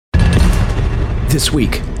This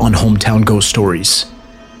week on Hometown Ghost Stories.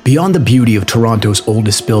 Beyond the beauty of Toronto's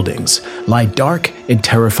oldest buildings lie dark and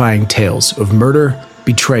terrifying tales of murder,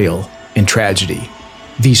 betrayal, and tragedy.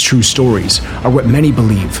 These true stories are what many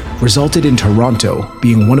believe resulted in Toronto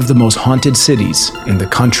being one of the most haunted cities in the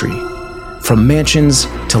country. From mansions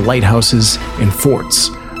to lighthouses and forts,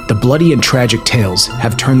 the bloody and tragic tales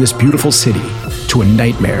have turned this beautiful city to a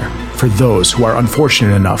nightmare for those who are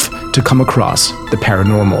unfortunate enough to come across the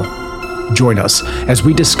paranormal. Join us as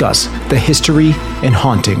we discuss the history and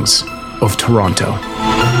hauntings of Toronto.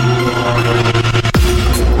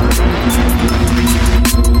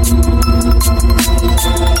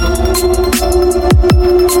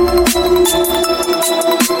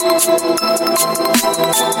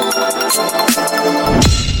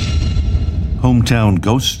 Hometown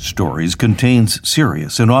Ghost Stories contains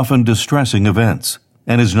serious and often distressing events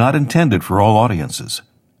and is not intended for all audiences.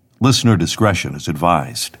 Listener discretion is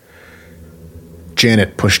advised.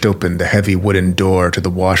 Janet pushed open the heavy wooden door to the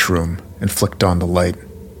washroom and flicked on the light.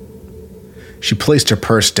 She placed her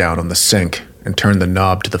purse down on the sink and turned the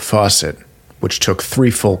knob to the faucet, which took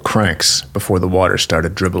 3 full cranks before the water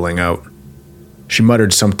started dribbling out. She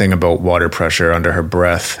muttered something about water pressure under her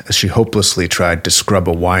breath as she hopelessly tried to scrub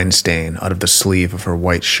a wine stain out of the sleeve of her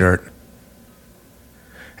white shirt.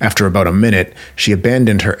 After about a minute, she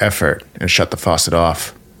abandoned her effort and shut the faucet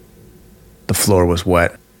off. The floor was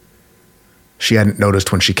wet. She hadn't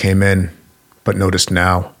noticed when she came in, but noticed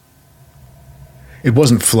now. It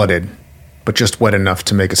wasn't flooded, but just wet enough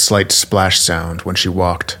to make a slight splash sound when she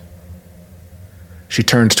walked. She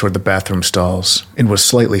turned toward the bathroom stalls and was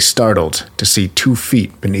slightly startled to see 2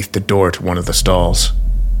 feet beneath the door to one of the stalls.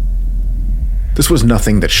 This was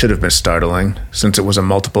nothing that should have been startling, since it was a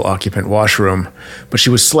multiple-occupant washroom, but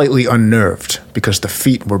she was slightly unnerved because the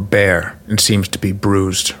feet were bare and seemed to be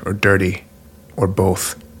bruised or dirty, or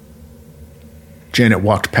both. Janet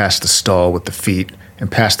walked past the stall with the feet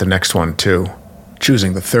and past the next one too,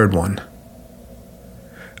 choosing the third one.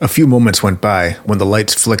 A few moments went by when the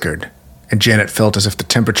lights flickered, and Janet felt as if the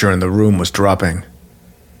temperature in the room was dropping.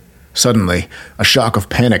 Suddenly, a shock of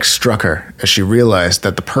panic struck her as she realized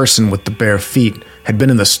that the person with the bare feet had been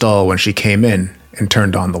in the stall when she came in and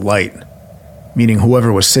turned on the light, meaning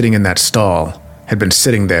whoever was sitting in that stall had been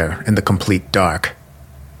sitting there in the complete dark.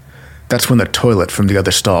 That's when the toilet from the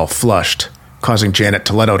other stall flushed, causing Janet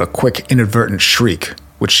to let out a quick, inadvertent shriek,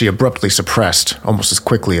 which she abruptly suppressed almost as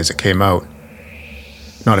quickly as it came out.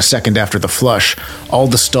 Not a second after the flush, all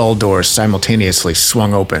the stall doors simultaneously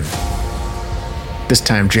swung open. This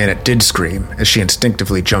time Janet did scream as she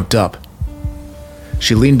instinctively jumped up.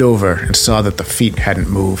 She leaned over and saw that the feet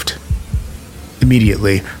hadn't moved.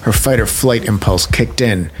 Immediately, her fight-or-flight impulse kicked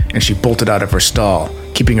in and she bolted out of her stall,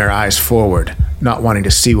 keeping her eyes forward, not wanting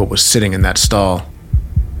to see what was sitting in that stall.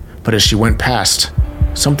 But as she went past,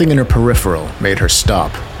 something in her peripheral made her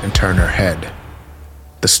stop and turn her head.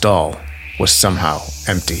 The stall was somehow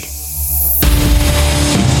empty.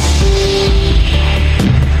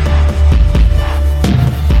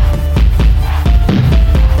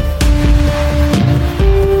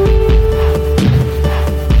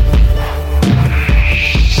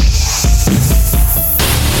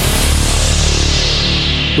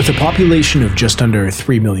 With a population of just under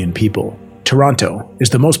 3 million people, Toronto is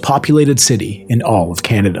the most populated city in all of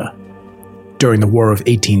Canada. During the War of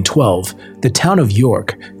 1812, the town of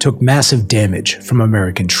York took massive damage from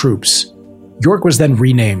American troops. York was then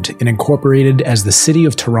renamed and incorporated as the City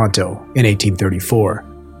of Toronto in 1834.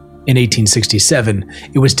 In 1867,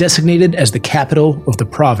 it was designated as the capital of the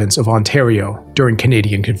province of Ontario during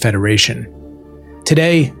Canadian Confederation.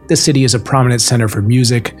 Today, the city is a prominent center for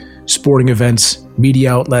music, sporting events,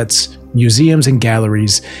 media outlets, museums and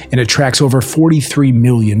galleries, and attracts over 43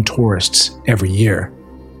 million tourists every year.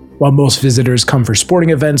 While most visitors come for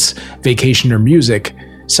sporting events, vacation, or music,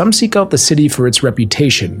 some seek out the city for its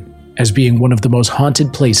reputation as being one of the most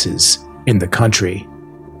haunted places in the country.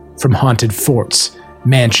 From haunted forts,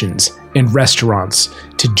 mansions, and restaurants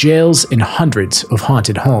to jails and hundreds of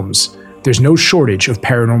haunted homes, there's no shortage of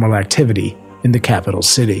paranormal activity in the capital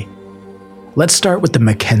city. Let's start with the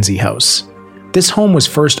Mackenzie House. This home was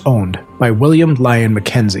first owned by William Lyon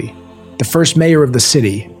Mackenzie, the first mayor of the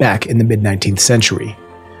city back in the mid-19th century.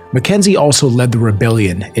 Mackenzie also led the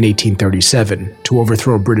rebellion in 1837 to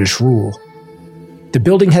overthrow British rule. The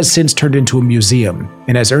building has since turned into a museum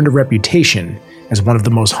and has earned a reputation as one of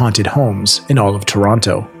the most haunted homes in all of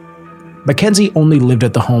Toronto. Mackenzie only lived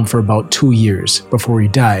at the home for about 2 years before he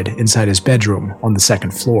died inside his bedroom on the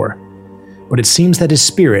 2nd floor. But it seems that his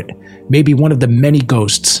spirit may be one of the many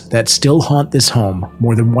ghosts that still haunt this home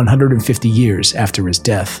more than 150 years after his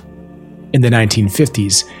death. In the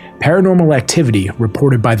 1950s, paranormal activity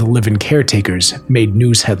reported by the live-in caretakers made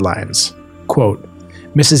news headlines. Quote,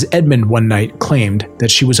 Mrs. Edmond one night claimed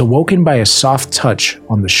that she was awoken by a soft touch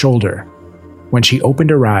on the shoulder. When she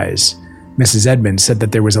opened her eyes, Mrs. Edmond said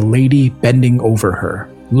that there was a lady bending over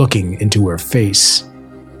her, looking into her face.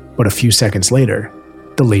 But a few seconds later,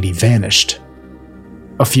 the lady vanished.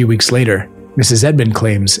 A few weeks later, Mrs. Edmond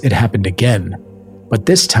claims it happened again, but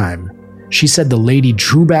this time, she said the lady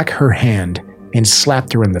drew back her hand and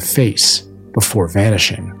slapped her in the face before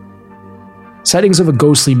vanishing. Sightings of a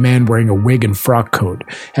ghostly man wearing a wig and frock coat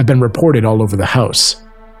have been reported all over the house,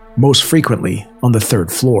 most frequently on the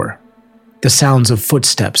 3rd floor. The sounds of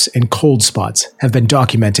footsteps and cold spots have been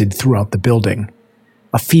documented throughout the building.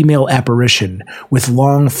 A female apparition with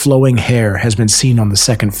long flowing hair has been seen on the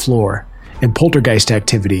 2nd floor, and poltergeist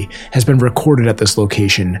activity has been recorded at this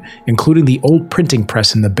location, including the old printing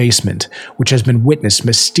press in the basement, which has been witnessed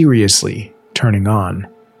mysteriously turning on.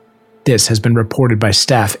 This has been reported by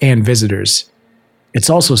staff and visitors. It's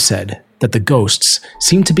also said that the ghosts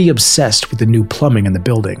seem to be obsessed with the new plumbing in the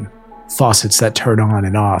building, faucets that turn on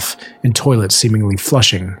and off, and toilets seemingly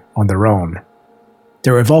flushing on their own.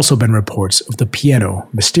 There have also been reports of the piano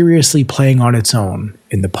mysteriously playing on its own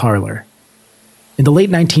in the parlor. In the late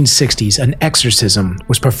 1960s, an exorcism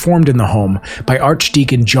was performed in the home by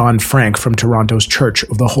Archdeacon John Frank from Toronto's Church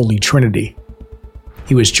of the Holy Trinity.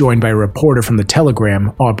 He was joined by a reporter from the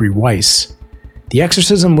Telegram, Aubrey Weiss. The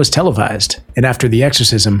exorcism was televised, and after the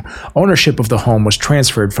exorcism, ownership of the home was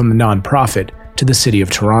transferred from the non-profit to the city of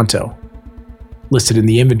Toronto. Listed in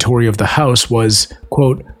the inventory of the house was,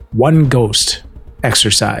 quote, one ghost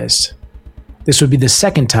exorcised. This would be the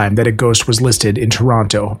second time that a ghost was listed in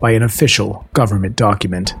Toronto by an official government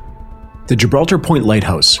document. The Gibraltar Point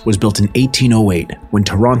Lighthouse was built in 1808 when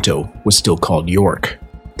Toronto was still called York.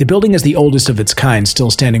 The building is the oldest of its kind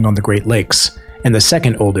still standing on the Great Lakes, and the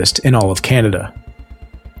second oldest in all of Canada.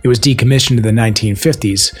 It was decommissioned in the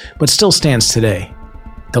 1950s, but still stands today.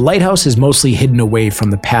 The lighthouse is mostly hidden away from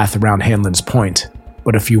the path around Hanlan's Point,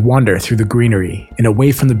 but if you wander through the greenery and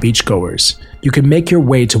away from the beachgoers, you can make your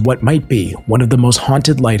way to what might be one of the most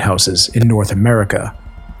haunted lighthouses in North America,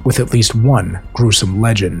 with at least one gruesome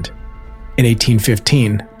legend. In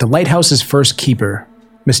 1815, the lighthouse's first keeper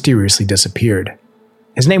mysteriously disappeared.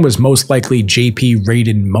 His name was most likely J.P.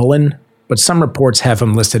 Radin Mullen, but some reports have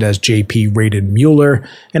him listed as J.P. Radin Mueller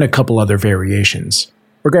and a couple other variations.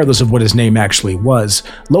 Regardless of what his name actually was,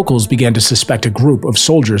 locals began to suspect a group of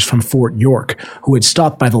soldiers from Fort York who had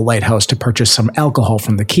stopped by the lighthouse to purchase some alcohol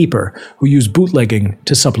from the keeper, who used bootlegging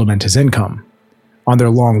to supplement his income. On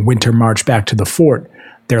their long winter march back to the fort,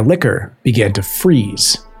 their liquor began to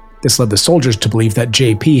freeze. This led the soldiers to believe that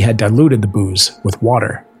JP had diluted the booze with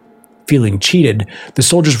water. Feeling cheated, the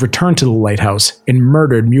soldiers returned to the lighthouse and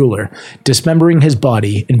murdered Mueller, dismembering his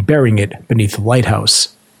body and burying it beneath the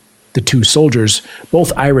lighthouse. The two soldiers,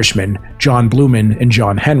 both Irishmen, John Blumen and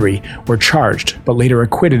John Henry, were charged but later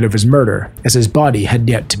acquitted of his murder, as his body had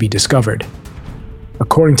yet to be discovered.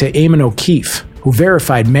 According to Eamon O'Keefe, who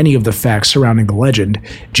verified many of the facts surrounding the legend,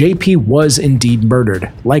 JP was indeed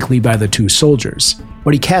murdered, likely by the two soldiers,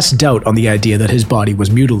 but he casts doubt on the idea that his body was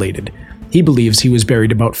mutilated. He believes he was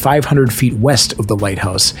buried about 500 feet west of the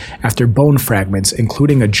lighthouse after bone fragments,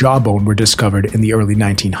 including a jawbone, were discovered in the early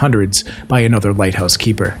 1900s by another lighthouse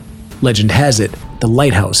keeper. Legend has it, the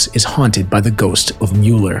lighthouse is haunted by the ghost of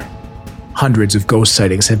Mueller. Hundreds of ghost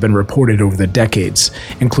sightings have been reported over the decades,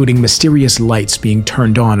 including mysterious lights being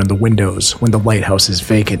turned on in the windows when the lighthouse is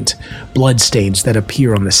vacant, bloodstains that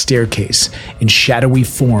appear on the staircase, and shadowy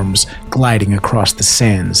forms gliding across the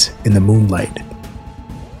sands in the moonlight.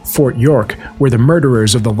 Fort York, where the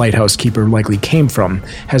murderers of the lighthouse keeper likely came from,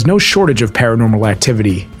 has no shortage of paranormal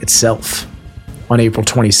activity itself. On April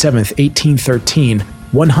 27, 1813,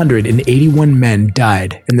 181 men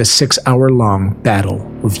died in the 6-hour-long Battle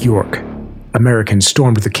of York. Americans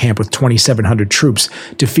stormed the camp with 2,700 troops,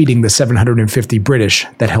 defeating the 750 British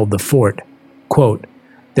that held the fort. Quote,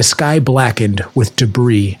 "The sky blackened with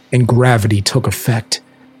debris and gravity took effect,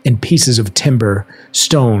 and pieces of timber,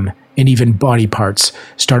 stone, and even body parts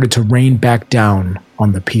started to rain back down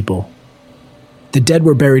on the people." The dead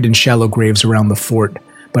were buried in shallow graves around the fort,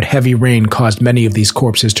 but heavy rain caused many of these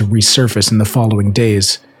corpses to resurface in the following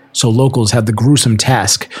days, so locals had the gruesome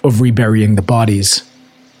task of reburying the bodies.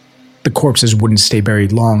 The corpses wouldn't stay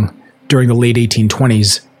buried long. During the late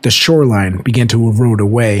 1820s, the shoreline began to erode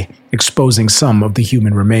away, exposing some of the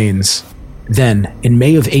human remains. Then, in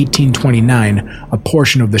May of 1829, a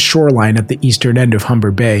portion of the shoreline at the eastern end of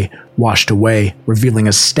Humber Bay washed away, revealing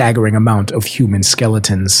a staggering amount of human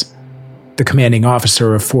skeletons. The commanding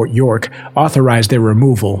officer of Fort York authorized their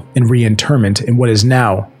removal and reinterment in what is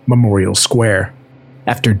now Memorial Square.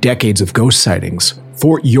 After decades of ghost sightings,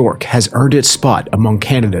 Fort York has earned its spot among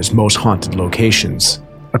Canada's most haunted locations.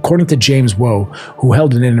 According to James Woe, who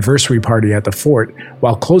held an anniversary party at the fort,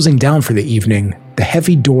 while closing down for the evening, the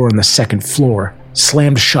heavy door on the second floor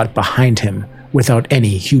slammed shut behind him without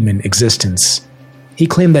any human existence. He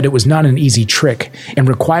claimed that it was not an easy trick and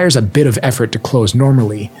requires a bit of effort to close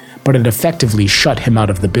normally, but it effectively shut him out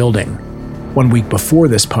of the building. 1 week before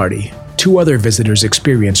this party, 2 other visitors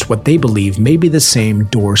experienced what they believe may be the same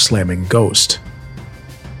door-slamming ghost.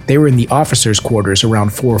 They were in the officers' quarters around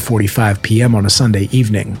 4:45 p.m. on a Sunday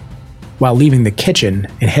evening. While leaving the kitchen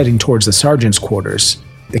and heading towards the sergeant's quarters,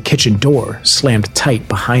 the kitchen door slammed tight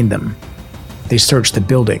behind them. They searched the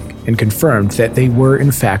building and confirmed that they were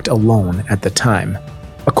in fact alone at the time.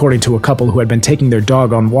 According to a couple who had been taking their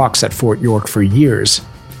dog on walks at Fort York for years,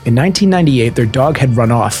 in 1998 their dog had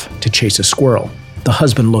run off to chase a squirrel. The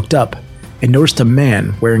husband looked up and noticed a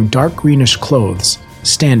man wearing dark greenish clothes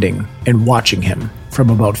standing and watching him from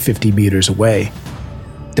about 50 meters away.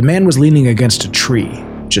 The man was leaning against a tree,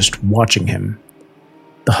 just watching him.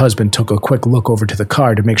 The husband took a quick look over to the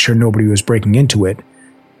car to make sure nobody was breaking into it,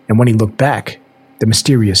 and when he looked back, the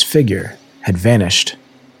mysterious figure had vanished.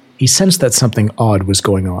 He sensed that something odd was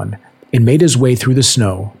going on and made his way through the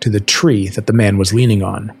snow to the tree that the man was leaning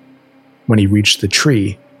on. When he reached the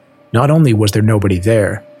tree, not only was there nobody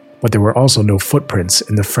there, but there were also no footprints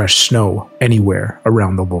in the fresh snow anywhere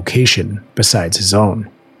around the location besides his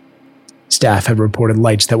own. Staff had reported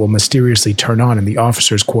lights that will mysteriously turn on in the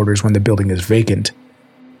officers' quarters when the building is vacant.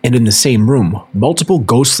 And in the same room, multiple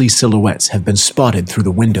ghostly silhouettes have been spotted through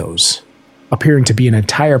the windows, appearing to be an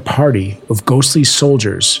entire party of ghostly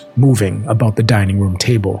soldiers moving about the dining room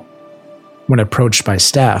table. When approached by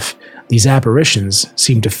staff, these apparitions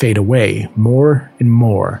seemed to fade away more and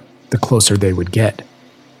more the closer they would get.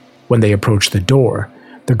 When they approached the door,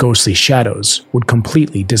 the ghostly shadows would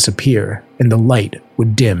completely disappear and the light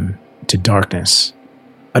would dim to darkness.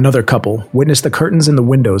 Another couple witnessed the curtains in the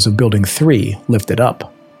windows of Building 3 lifted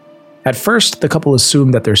up. At first, the couple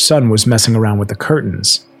assumed that their son was messing around with the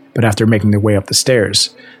curtains, but after making their way up the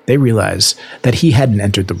stairs, they realized that he hadn't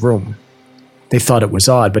entered the room. They thought it was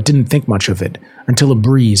odd, but didn't think much of it until a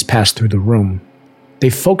breeze passed through the room. They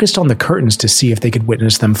focused on the curtains to see if they could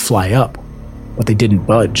witness them fly up, but they didn't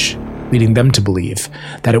budge, leading them to believe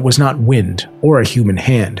that it was not wind or a human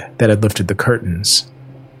hand that had lifted the curtains.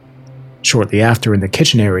 Shortly after, in the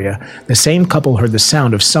kitchen area, the same couple heard the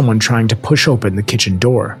sound of someone trying to push open the kitchen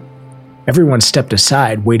door. Everyone stepped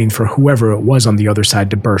aside, waiting for whoever it was on the other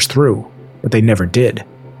side to burst through, but they never did.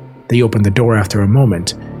 They opened the door after a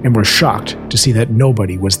moment and were shocked to see that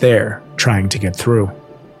nobody was there trying to get through.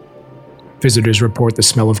 Visitors report the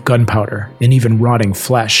smell of gunpowder and even rotting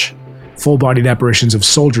flesh. Full-bodied apparitions of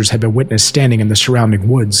soldiers had been witnessed standing in the surrounding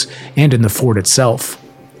woods and in the fort itself.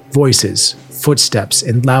 Voices, footsteps,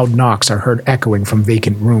 and loud knocks are heard echoing from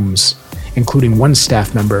vacant rooms, including one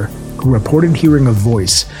staff member who reported hearing a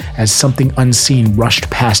voice as something unseen rushed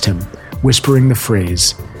past him, whispering the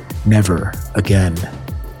phrase, "Never again."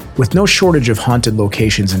 With no shortage of haunted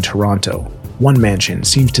locations in Toronto, one mansion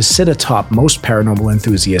seems to sit atop most paranormal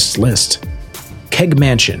enthusiasts' list. Keg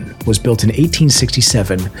Mansion was built in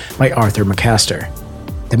 1867 by Arthur McCaster.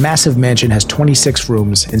 The massive mansion has 26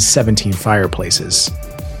 rooms and 17 fireplaces.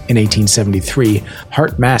 In 1873,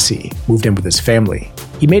 Hart Massey moved in with his family.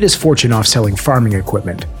 He made his fortune off selling farming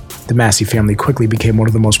equipment. The Massey family quickly became one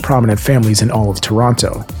of the most prominent families in all of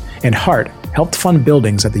Toronto, and Hart helped fund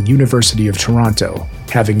buildings at the University of Toronto,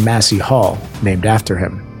 having Massey Hall named after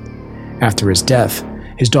him. After his death,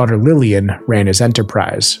 his daughter Lillian ran his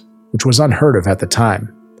enterprise, which was unheard of at the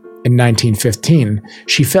time. In 1915,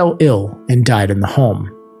 she fell ill and died in the home,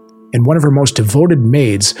 and one of her most devoted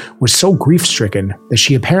maids was so grief-stricken that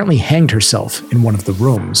she apparently hanged herself in one of the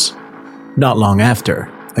rooms. Not long after,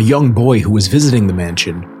 a young boy who was visiting the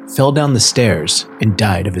mansion fell down the stairs and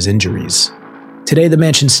died of his injuries. Today, the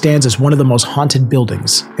mansion stands as one of the most haunted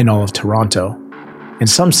buildings in all of Toronto, and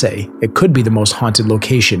some say it could be the most haunted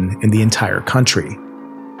location in the entire country.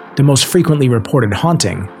 The most frequently reported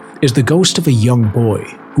haunting is the ghost of a young boy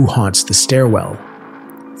who haunts the stairwell.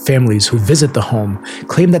 Families who visit the home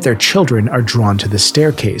claim that their children are drawn to the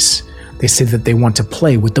staircase. They say that they want to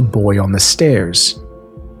play with the boy on the stairs.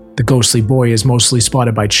 The ghostly boy is mostly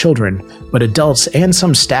spotted by children, but adults and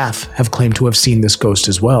some staff have claimed to have seen this ghost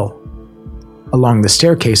as well. Along the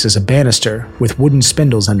staircase is a banister with wooden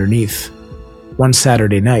spindles underneath. One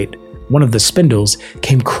Saturday night, one of the spindles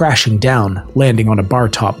came crashing down, landing on a bar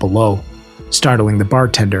top below, startling the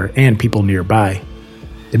bartender and people nearby.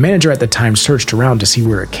 The manager at the time searched around to see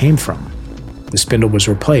where it came from. The spindle was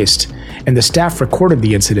replaced, and the staff recorded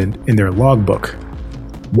the incident in their logbook.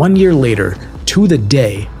 1 year later, to the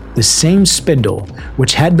day, the same spindle,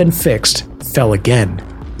 which had been fixed, fell again.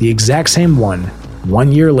 The exact same one,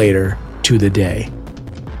 1 year later, to the day.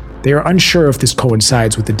 They are unsure if this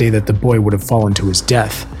coincides with the day that the boy would have fallen to his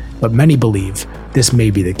death, but many believe this may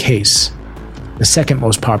be the case. The second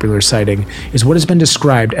most popular sighting is what has been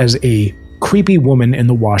described as a creepy woman in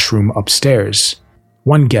the washroom upstairs.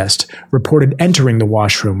 One guest reported entering the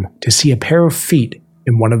washroom to see a pair of feet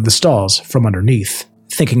in one of the stalls from underneath.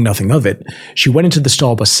 Thinking nothing of it, she went into the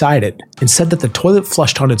stall beside it and said that the toilet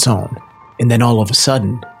flushed on its own. And then all of a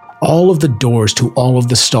sudden, all of the doors to all of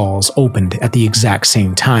the stalls opened at the exact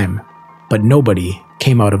same time, but nobody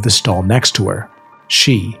came out of the stall next to her.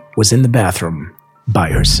 She was in the bathroom by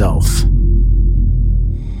herself.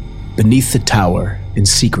 Beneath the tower, in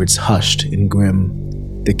secrets hushed and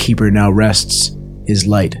grim, the keeper now rests, his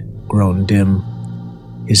light grown dim.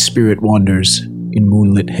 His spirit wanders in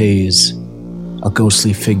moonlit haze, a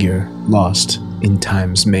ghostly figure lost in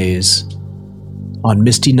time's maze. On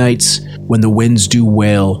misty nights, when the winds do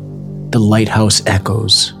wail, the lighthouse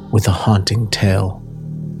echoes with a haunting tale.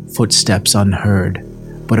 Footsteps unheard,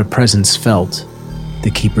 but a presence felt,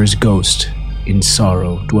 the keeper's ghost in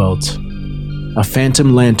sorrow dwelt. A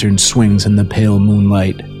phantom lantern swings in the pale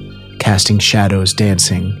moonlight, casting shadows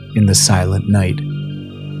dancing in the silent night.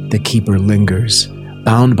 The keeper lingers,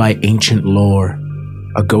 bound by ancient lore,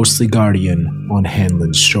 a ghostly guardian on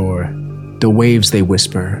Hanlon's shore. The waves they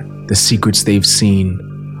whisper, the secrets they've seen,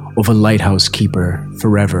 of a lighthouse keeper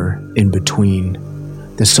forever in between.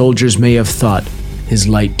 The soldiers may have thought his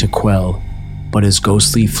light to quell, but his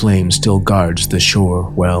ghostly flame still guards the shore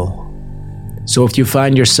well. So if you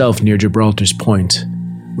find yourself near Gibraltar's Point,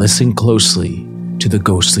 listen closely to the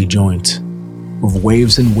ghostly joint of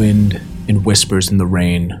waves and wind and whispers in the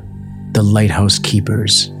rain, the lighthouse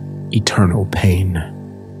keeper's eternal pain.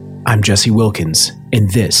 I'm Jesse Wilkins,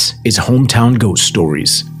 and this is Hometown Ghost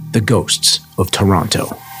Stories, the Ghosts of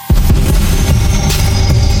Toronto.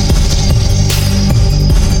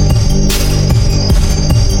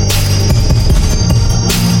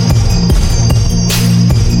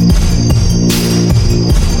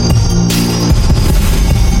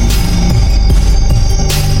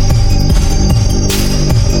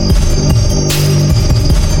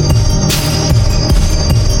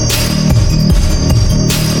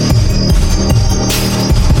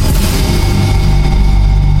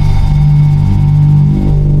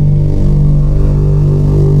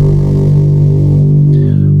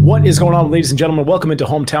 What is going on, ladies and gentlemen? Welcome into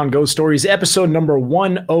Hometown Ghost Stories, episode number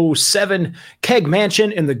 107, Keg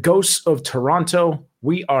Mansion and the Ghosts of Toronto.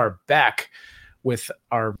 We are back with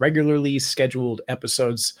our regularly scheduled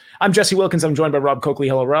episodes. I'm Jesse Wilkins. I'm joined by Rob Coakley.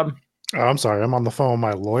 Hello, Rob. Oh, I'm sorry. I'm on the phone with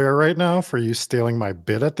my lawyer right now for you stealing my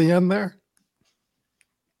bit at the end there.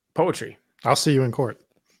 Poetry. I'll see you in court.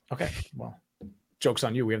 Okay, well, joke's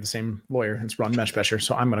on you. We have the same lawyer. It's Ron Meshbesher,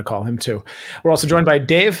 so I'm going to call him too. We're also joined by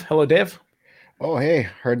Dave. Hello, Dave. Oh, hey,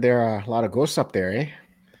 heard there are a lot of ghosts up there, eh?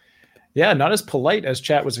 Yeah, not as polite as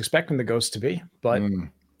chat was expecting the ghosts to be, but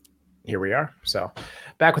here we are. So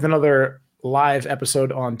back with another live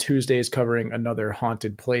episode on Tuesdays covering another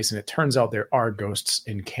haunted place. And it turns out there are ghosts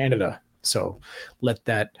in Canada. So let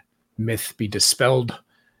that myth be dispelled.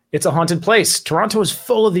 It's a haunted place. Toronto is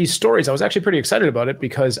full of these stories. I was actually pretty excited about it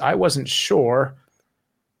because I wasn't sure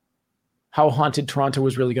how haunted Toronto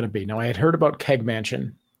was really going to be. Now, I had heard about Keg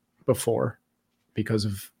Mansion before, because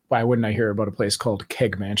of why wouldn't I hear about a place called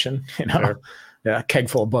Keg Mansion? You know, sure. Yeah, keg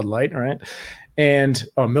full of Bud Light, right? And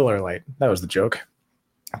Miller Lite. That was the joke.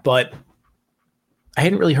 But I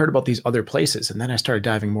hadn't really heard about these other places, and then I started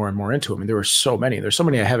diving more and more into them. And there were so many. There's so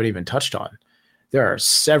many I haven't even touched on. There are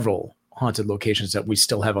several haunted locations that we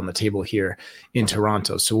still have on the table here in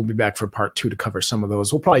Toronto. So we'll be back for part 2 to cover some of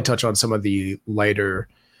those. We'll probably touch on some of the lighter,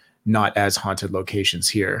 not as haunted locations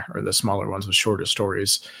here, or the smaller ones with shorter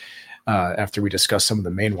stories, after we discuss some of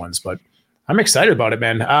the main ones. But I'm excited about it,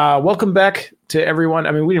 man. Welcome back to everyone.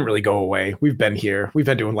 I mean, we didn't really go away. We've been here. We've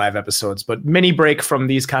been doing live episodes, but mini break from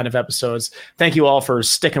these kind of episodes. Thank you all for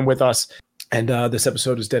sticking with us. And this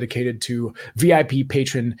episode is dedicated to VIP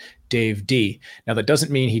patron Dave D. Now, that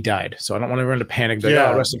doesn't mean he died, so I don't want everyone to panic.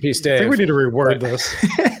 Oh, rest in peace, Dave. I think we need to reword this.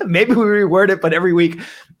 Maybe we reword it, but every week,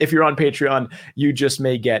 if you're on Patreon, you just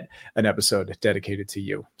may get an episode dedicated to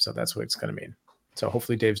you. So that's what it's going to mean. So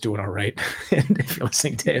hopefully Dave's doing all right. And if you're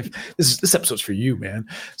listening, Dave, this episode's for you, man.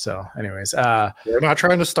 So anyways, we're not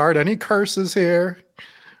trying to start any curses here.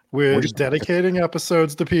 We're just dedicating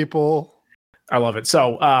episodes to people. I love it.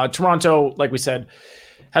 So Toronto, like we said,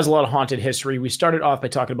 has a lot of haunted history. We started off by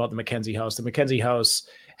talking about the Mackenzie House. The Mackenzie House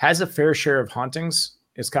has a fair share of hauntings.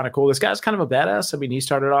 It's kind of cool. This guy's kind of a badass. I mean, he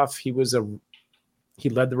started off, he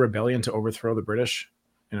led the rebellion to overthrow the British.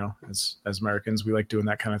 You know, as Americans, we like doing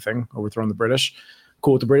that kind of thing, overthrowing the British.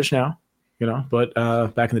 Cool with the British now, you know, but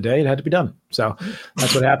back in the day, it had to be done. So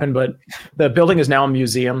that's what happened. But the building is now a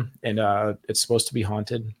museum, and it's supposed to be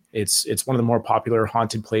haunted. It's one of the more popular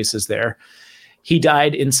haunted places there. He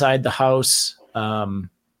died inside the house, and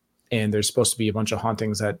there's supposed to be a bunch of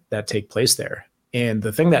hauntings that take place there. And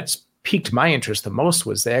the thing that's piqued my interest the most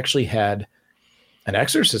was they actually had an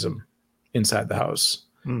exorcism inside the house.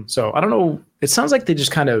 So I don't know. It sounds like they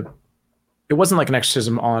just it wasn't like an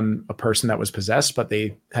exorcism on a person that was possessed, but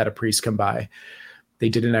they had a priest come by. They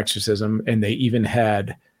did an exorcism, and they even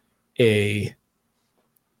had a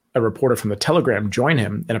reporter from the Telegram join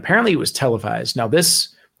him. And apparently it was televised. Now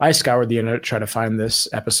I scoured the internet to try to find this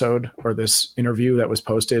episode or this interview that was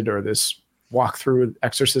posted or this walkthrough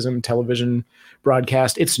exorcism television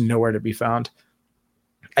broadcast. It's nowhere to be found.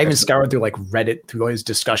 I even scoured through like Reddit, through all these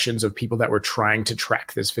discussions of people that were trying to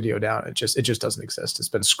track this video down. It just doesn't exist. It's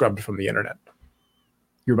been scrubbed from the internet.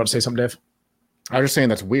 You were about to say something, Dave? I was just saying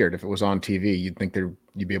that's weird. If it was on TV, you'd think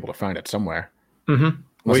you'd be able to find it somewhere. Mm-hmm.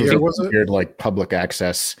 What year was it? Weird, like public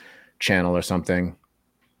access channel or something.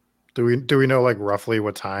 Do we know like roughly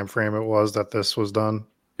what time frame it was that this was done?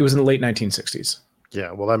 It was in the late 1960s.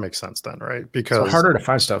 Yeah, well, that makes sense then, right? Because so harder to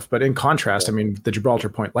find stuff. But in contrast, I mean, the Gibraltar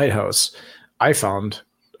Point Lighthouse, I found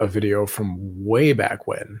a video from way back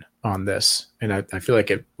when on this, and I feel like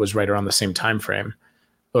it was right around the same time frame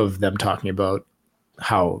of them talking about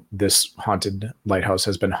how this haunted lighthouse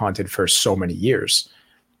has been haunted for so many years,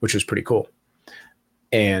 which was pretty cool.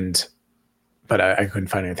 But I couldn't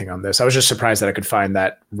find anything on this. I was just surprised that I could find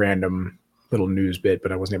that random little news bit,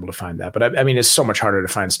 but I wasn't able to find that. But I mean, it's so much harder to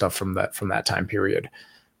find stuff from that time period,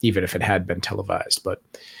 even if it had been televised. But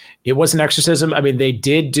it was an exorcism. I mean, they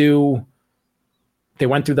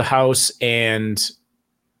went through the house, and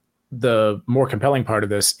the more compelling part of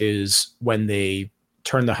this is when they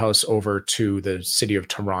turned the house over to the city of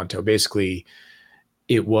Toronto. Basically,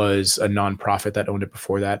 it was a nonprofit that owned it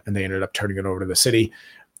before that, and they ended up turning it over to the city.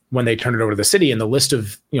 When they turned it over to the city, in the list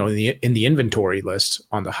of, in the inventory list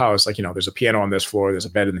on the house, like, there's a piano on this floor, there's a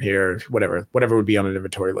bed in here, whatever would be on an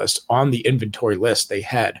inventory list. On the inventory list, they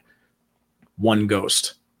had one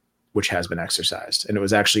ghost, which has been exorcised. And it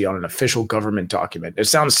was actually on an official government document. It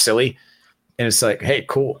sounds silly, and it's like, hey,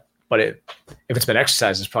 cool. But if it's been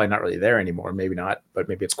exorcised, it's probably not really there anymore. Maybe not, but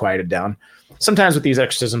maybe it's quieted down. Sometimes with these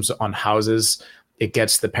exorcisms on houses, it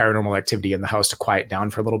gets the paranormal activity in the house to quiet down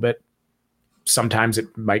for a little bit. Sometimes it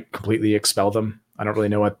might completely expel them. I don't really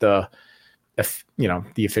know what the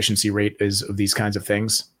efficiency rate is of these kinds of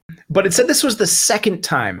things. But it said this was the second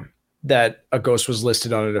time that a ghost was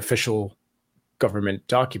listed on an official government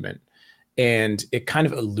document. And it kind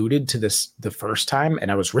of alluded to this the first time.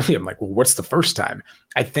 And I'm like, well, what's the first time?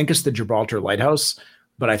 I think it's the Gibraltar Lighthouse,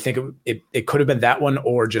 but I think it could have been that one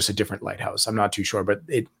or just a different lighthouse. I'm not too sure, but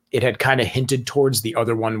it had kind of hinted towards the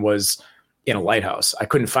other one was in a lighthouse. I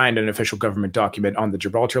couldn't find an official government document on the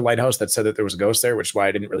Gibraltar Lighthouse that said that there was a ghost there, which is why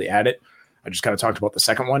I didn't really add it. I just kind of talked about the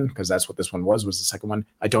second one because that's what this one was the second one.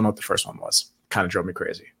 I don't know what the first one was. Kind of drove me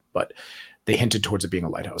crazy, but they hinted towards it being a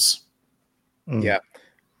lighthouse. Yeah.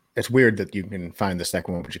 It's weird that you can find the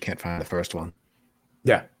second one, but you can't find the first one.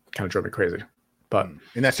 Yeah. Kind of drove me crazy, but.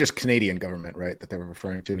 And that's just Canadian government, right? That they were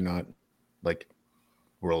referring to, not like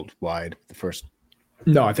worldwide, the first.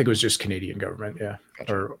 No, I think it was just Canadian government. Yeah.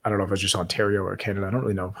 Gotcha. Or I don't know if it was just Ontario or Canada. I don't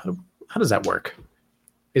really know. How does that work?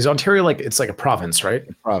 Is Ontario it's like a province, right?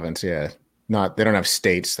 A province. Yeah. They don't have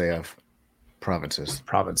states. They have provinces.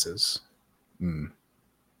 All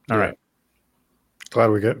right. Glad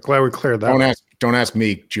we cleared that. Don't ask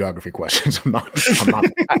me geography questions. I'm not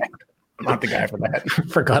the guy. I'm not the guy for that.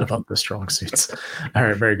 Forgot about the strong suits. All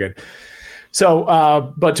right. Very good.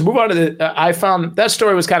 So, but to move on to I found that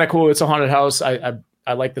story was kind of cool. It's a haunted house.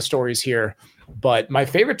 I like the stories here, but my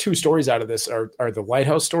favorite two stories out of this are the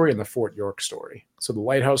lighthouse story and the Fort York story. So the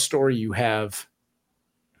lighthouse story, you have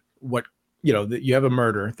you have a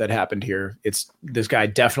murder that happened here. This guy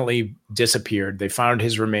definitely disappeared. They found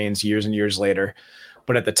his remains years and years later,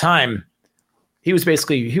 but at the time he was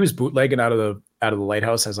bootlegging out of the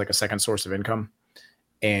lighthouse as like a second source of income.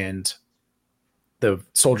 And the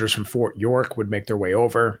soldiers from Fort York would make their way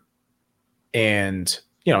over and,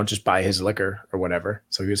 just buy his liquor or whatever.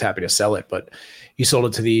 So he was happy to sell it, but he sold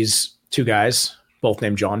it to these two guys, both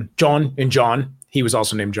named John. John and John. He was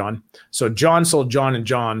also named John. So John sold John and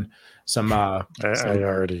John some I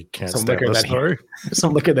already can't some stand liquor this story.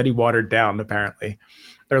 some liquor that he watered down, apparently,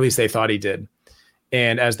 or at least they thought he did.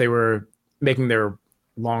 And as they were making their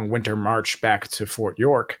long winter march back to Fort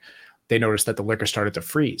York, they noticed that the liquor started to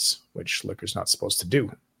freeze, which liquor's not supposed to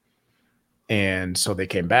do. And so they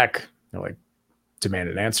came back, like,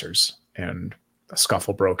 demanded answers, and a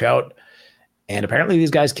scuffle broke out. And apparently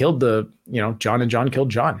these guys killed John, and John killed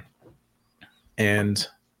John. And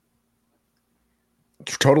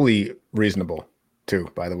totally reasonable too,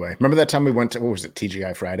 by the way. Remember that time we went to, what was it,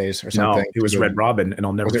 TGI Fridays or something? No, it was Red Robin, and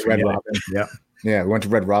I'll never forget Red Robin? Yeah. Yeah, we went to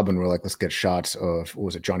Red Robin. We're like, let's get shots of, what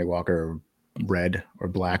was it, Johnny Walker, red or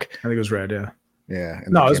black? I think it was red, yeah. Yeah.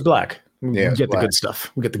 No, it was black. We Yeah, get the good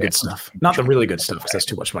stuff. We get the good stuff. Not the really good stuff, because that's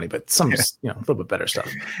too much money, but some, a little bit better stuff.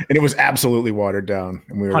 And it was absolutely watered down.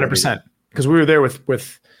 And we were 100%. Because we were there with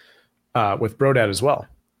Brodad as well.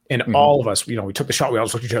 And all of us, we took the shot. We all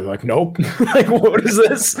just looked at each other like, nope. Like, what is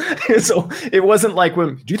this? And so it wasn't like,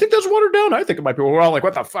 do you think that's watered down? I think it might be. We're all like,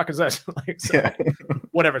 what the fuck is that?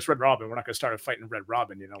 Whatever. It's Red Robin. We're not going to start a fight in Red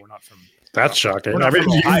Robin. We're not from. That's shocking. We're not from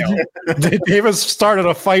Ohio. Davis started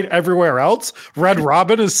a fight everywhere else. Red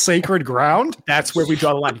Robin is sacred ground. That's where we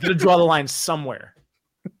draw the line. You got to draw the line somewhere.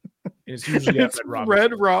 And it's usually at Red Robin.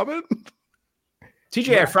 Red Robin.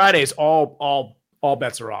 TGI Fridays, all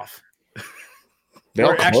bets are off.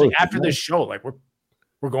 We're actually after this show, like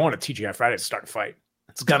we're going to TGI Fridays to start a fight.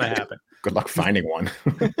 It's gonna happen. Good luck finding one.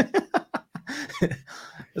 This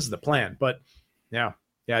is the plan, but yeah,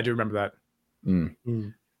 I do remember that.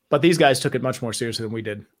 Mm. But these guys took it much more seriously than we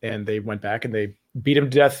did, and they went back and they beat him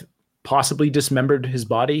to death, possibly dismembered his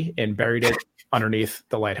body and buried it underneath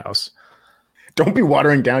the lighthouse. Don't be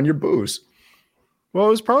watering down your booze. Well,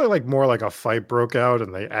 it was probably like more like a fight broke out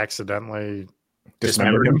and they accidentally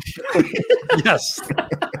Dismembered him. Yes.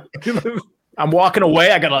 I'm walking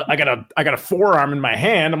away. I got a forearm in my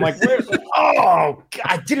hand. I'm like, oh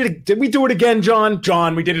God, did we do it again, John?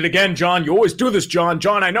 John, we did it again, John. You always do this, John.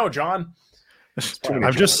 John, I know, John.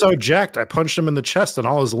 I'm just so jacked. I punched him in the chest and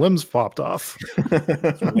all his limbs popped off.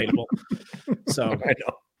 Relatable. So I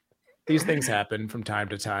know. These things happen from time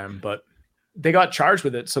to time, but they got charged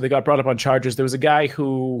with it. So they got brought up on charges. There was a guy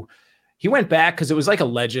who he went back because it was like a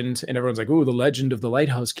legend, and everyone's like, "Oh, the legend of the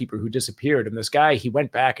lighthouse keeper who disappeared." And this guy, he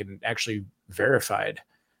went back and actually verified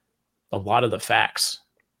a lot of the facts.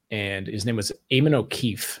 And his name was Eamon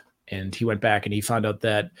O'Keefe. And he went back and he found out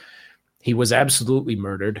that he was absolutely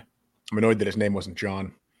murdered. I'm annoyed that his name wasn't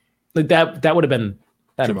John. Like that would have been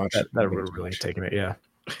Too much. That would have really taken it. Yeah.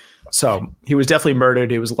 So he was definitely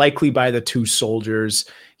murdered. It was likely by the two soldiers.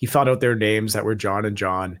 He found out their names that were John and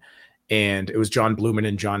John. And it was John Blumen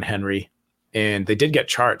and John Henry. And they did get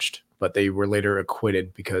charged, but they were later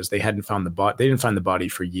acquitted because they hadn't found the body. They didn't find the body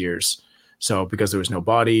for years. So because there was no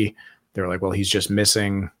body, they were like, well, he's just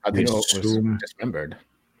missing. How do you know it was dismembered?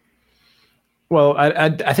 Well,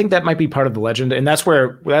 I think that might be part of the legend. And that's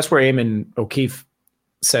where Eamon O'Keefe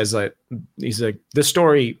says that he's like, this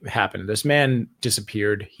story happened. This man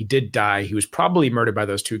disappeared. He did die. He was probably murdered by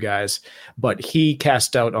those two guys, but he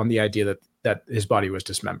cast doubt on the idea that his body was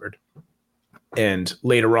dismembered. And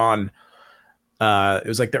later on, it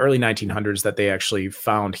was like the early 1900s that they actually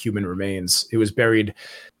found human remains. It was buried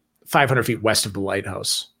 500 feet west of the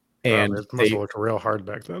lighthouse. And it must have looked real hard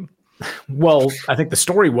back then. Well, I think the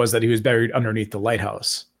story was that he was buried underneath the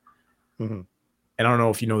lighthouse. Mm-hmm. And I don't know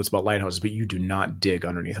if you know this about lighthouses, but you do not dig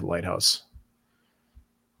underneath a lighthouse.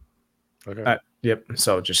 Okay. Yep.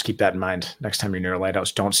 So just keep that in mind. Next time you're near a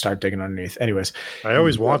lighthouse, don't start digging underneath. Anyways, I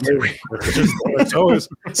always want to.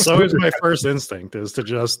 It's always my first instinct is to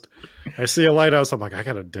just, I see a lighthouse, I'm like, I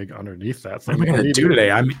got to dig underneath that thing. What am I going to do today?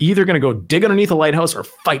 I'm either going to go dig underneath a lighthouse or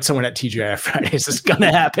fight someone at TGI Fridays. It's going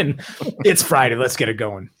to happen. It's Friday. Let's get it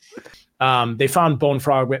going. They found bone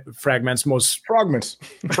fragments. Fragments.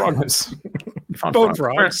 They found bone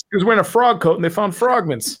frogs. He was wearing a frog coat and they found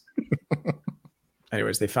fragments.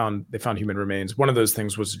 Anyways, they found human remains. One of those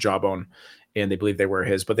things was a jawbone, and they believe they were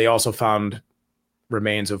his. But they also found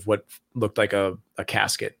remains of what looked like a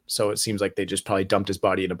casket. So it seems like they just probably dumped his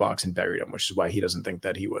body in a box and buried him, which is why he doesn't think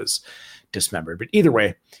that he was dismembered. But either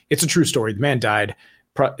way, it's a true story. The man died.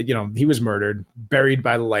 He was murdered, buried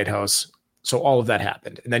by the lighthouse. So all of that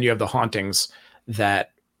happened. And then you have the hauntings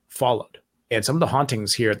that followed. And some of the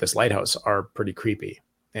hauntings here at this lighthouse are pretty creepy.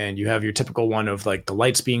 And you have your typical one of like the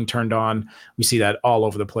lights being turned on. We see that all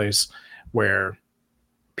over the place where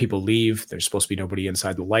people leave. There's supposed to be nobody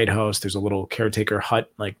inside the lighthouse. There's a little caretaker hut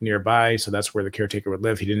like nearby. So that's where the caretaker would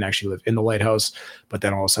live. He didn't actually live in the lighthouse, but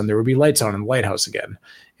then all of a sudden there would be lights on in the lighthouse again.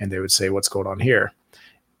 And they would say, what's going on here?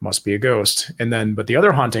 Must be a ghost. And then, but the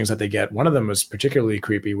other hauntings that they get, one of them was particularly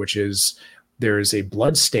creepy, which is there is a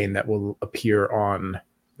blood stain that will appear on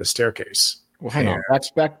the staircase. Well, hang on.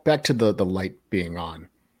 Back to the light being on.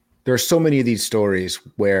 There are so many of these stories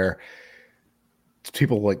where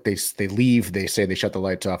people like they leave, they say they shut the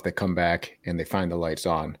lights off, they come back and they find the lights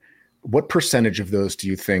on. What percentage of those do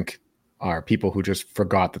you think are people who just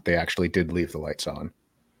forgot that they actually did leave the lights on?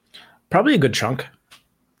 Probably a good chunk.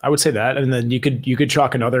 I would say that. And then you could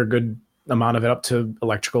chalk another good amount of it up to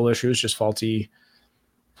electrical issues, just faulty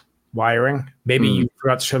wiring. Maybe you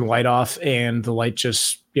forgot to turn the light off and the light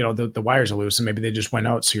just, the wires are loose and maybe they just went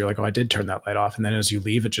out. So you're like, oh, I did turn that light off. And then as you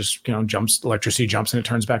leave, it just, electricity jumps and it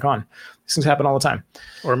turns back on. These things happen all the time.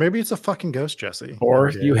 Or maybe it's a fucking ghost, Jesse.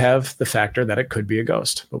 Or you have the factor that it could be a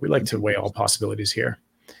ghost, but we like to weigh all possibilities here.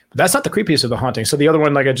 But that's not the creepiest of the haunting. So the other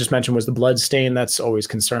one, like I just mentioned, was the blood stain. That's always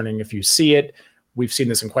concerning if you see it. We've seen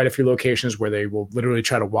this in quite a few locations where they will literally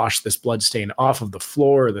try to wash this blood stain off of the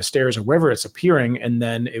floor or the stairs or wherever it's appearing, and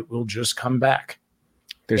then it will just come back.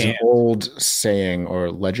 There's an old saying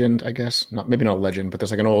or legend, I guess. Maybe not legend, but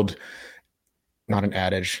there's like an old, not an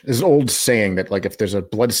adage. There's an old saying that like if there's a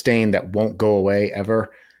blood stain that won't go away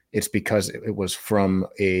ever, it's because it was from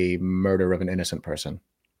a murder of an innocent person.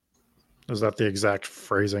 Is that the exact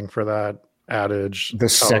phrasing for that adage? The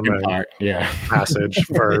second part, yeah. Passage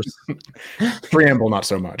first. Preamble, not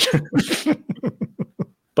so much.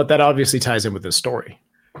 But that obviously ties in with this story.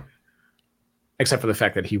 Except for the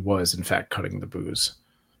fact that he was, in fact, cutting the booze.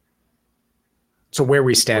 So where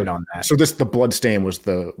we stand on that. So the blood stain was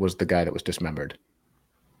the guy that was dismembered.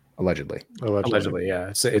 Allegedly, yeah.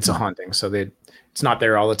 It's a haunting. So it's not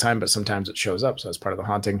there all the time, but sometimes it shows up. So that's part of the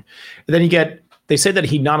haunting. And then they say that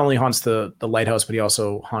he not only haunts the lighthouse, but he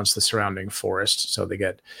also haunts the surrounding forest. So they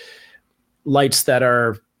get lights that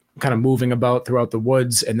are kind of moving about throughout the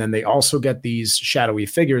woods. And then they also get these shadowy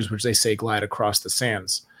figures, which they say glide across the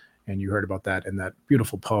sands. And you heard about that in that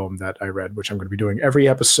beautiful poem that I read, which I'm going to be doing every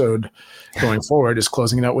episode going forward, is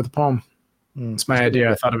closing it out with a poem. It's my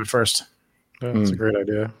idea. I thought of it first. Yeah, that's a great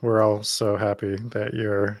idea. We're all so happy that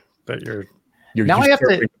you're now I have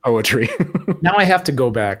to poetry. Now I have to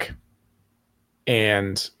go back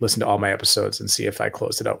and listen to all my episodes and see if I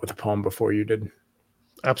closed it out with a poem before you did.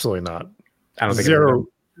 Absolutely not. I don't think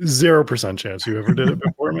 0% chance you ever did it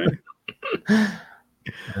before me.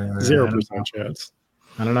 0% chance.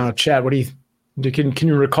 I don't know, Chad. What do you can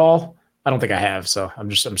you recall? I don't think I have. So I'm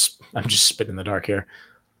just spitting in the dark here.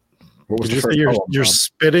 What was Did you say you're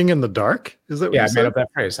spitting in the dark? Is that what you I said? made up that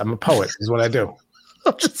phrase. I'm a poet. Is what I do.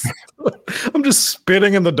 I'm just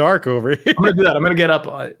spitting in the dark over here. I'm gonna do that. I'm gonna get up.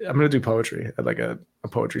 I'm gonna do poetry at like a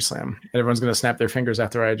poetry slam, and everyone's gonna snap their fingers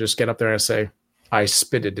after I just get up there and say, "I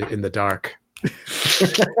spitted in the dark."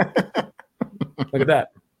 Look at that,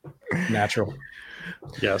 natural.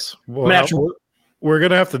 Yes, well, natural. We're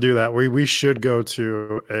gonna have to do that. We should go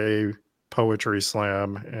to a poetry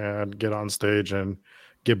slam and get on stage and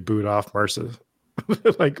get booed off Merces.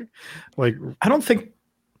 like I don't think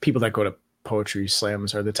people that go to poetry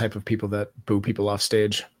slams are the type of people that boo people off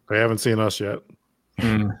stage. They haven't seen us yet.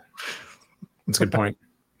 That's a good point.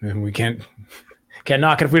 And we can't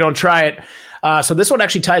knock it if we don't try it. So this one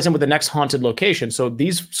actually ties in with the next haunted location. So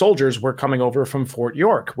these soldiers were coming over from Fort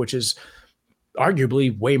York, which is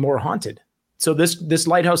arguably way more haunted. So this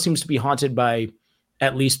lighthouse seems to be haunted by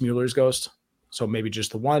at least Mueller's ghost. So maybe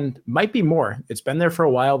just the one, might be more. It's been there for a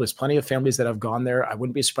while. There's plenty of families that have gone there. I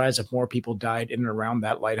wouldn't be surprised if more people died in and around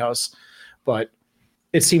that lighthouse, but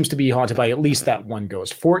it seems to be haunted by at least that one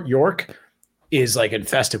ghost. Fort York is like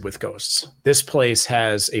infested with ghosts. This place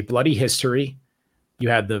has a bloody history. You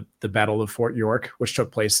had the Battle of Fort York, which took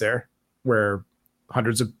place there, where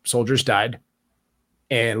hundreds of soldiers died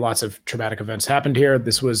and lots of traumatic events happened here.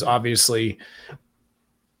 This was obviously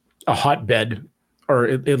a hotbed, or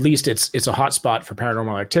at least it's a hot spot for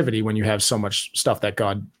paranormal activity when you have so much stuff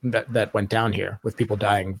that went down here, with people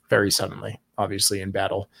dying very suddenly, obviously in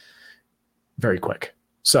battle, very quick.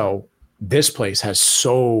 So this place has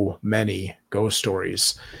so many ghost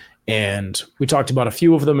stories, and we talked about a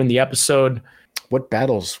few of them in the episode. What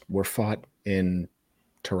battles were fought in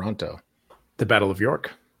Toronto? The Battle of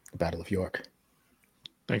York. The Battle of York.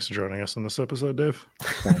 Thanks for joining us on this episode, Dave.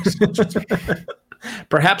 Thanks.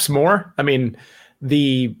 Perhaps more. I mean,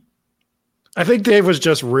 I think Dave was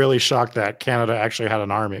just really shocked that Canada actually had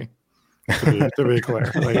an army. To be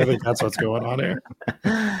clear, I think that's what's going on here.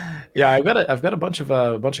 Yeah, I've got a bunch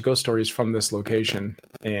of ghost stories from this location,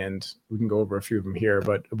 and we can go over a few of them here.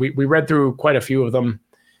 But we read through quite a few of them,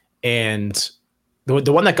 and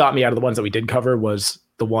the one that got me out of the ones that we did cover was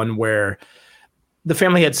the one where the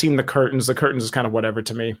family had seen the curtains. The curtains is kind of whatever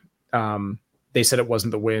to me. They said it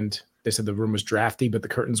wasn't the wind. They said the room was drafty, but the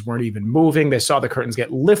curtains weren't even moving. They saw the curtains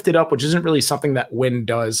get lifted up, which isn't really something that wind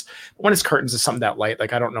does. But when it's curtains, it's something that light.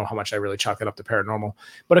 Like, I don't know how much I really chalk it up to paranormal,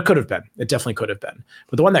 but it could have been. It definitely could have been.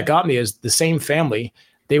 But the one that got me is the same family.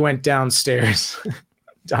 They went downstairs.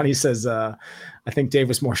 Donnie says, I think Dave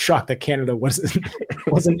was more shocked that Canada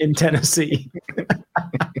wasn't in Tennessee.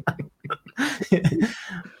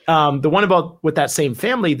 The one about with that same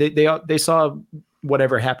family, they saw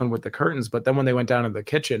whatever happened with the curtains, but then when they went down to the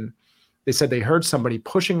kitchen, they said they heard somebody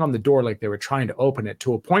pushing on the door like they were trying to open it,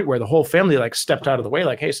 to a point where the whole family like stepped out of the way,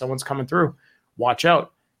 like, hey, someone's coming through, watch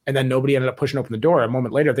out. And then nobody ended up pushing open the door. A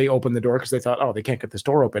moment later, they opened the door because they thought, oh, they can't get this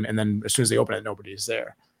door open. And then as soon as they open it, nobody's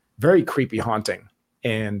there. Very creepy, haunting.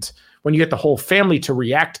 And when you get the whole family to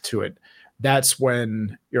react to it, that's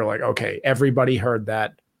when you're like, okay, everybody heard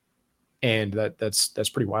that. And that's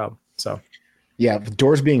pretty wild. So yeah, the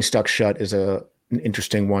doors being stuck shut is an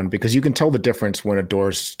interesting one, because you can tell the difference when a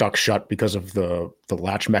door's stuck shut because of the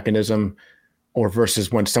latch mechanism, or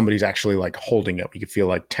versus when somebody's actually like holding it. You can feel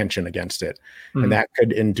like tension against it. Mm-hmm. And that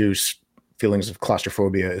could induce feelings of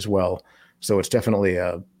claustrophobia as well. So it's definitely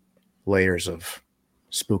layers of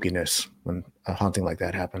spookiness when a haunting like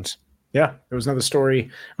that happens. Yeah, there was another story.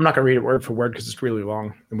 I'm not going to read it word for word because it's really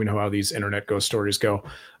long, and we know how these internet ghost stories go.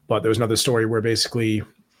 But there was another story where basically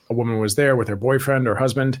a woman was there with her boyfriend or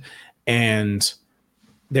husband, and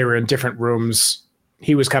they were in different rooms.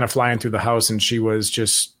 He was kind of flying through the house, and she was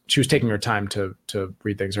taking her time to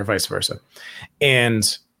read things, or vice versa.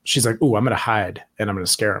 And she's like, ooh, I'm going to hide and I'm going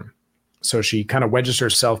to scare him. So she kind of wedges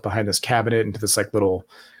herself behind this cabinet into this like little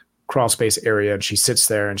crawl space area, and she sits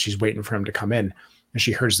there and she's waiting for him to come in. And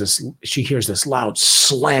she hears this loud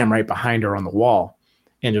slam right behind her on the wall.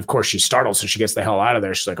 And of course she's startled. So she gets the hell out of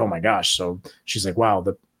there. She's like, oh my gosh. So she's like, wow,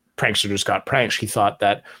 the prankster just got pranked. She thought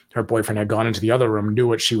that her boyfriend had gone into the other room, knew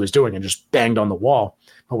what she was doing, and just banged on the wall.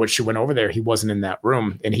 But when she went over there, he wasn't in that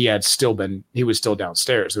room, and he was still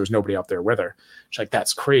downstairs. There was nobody up there with her. She's like,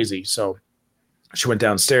 that's crazy. So she went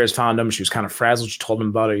downstairs, found him. She was kind of frazzled. She told him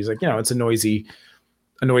about it. He's like, it's a noisy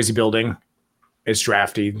building. It's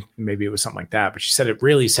drafty. Maybe it was something like that. But she said it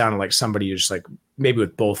really sounded like somebody just like maybe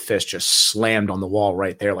with both fists just slammed on the wall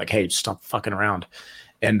right there. Like, hey, stop fucking around.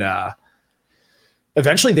 And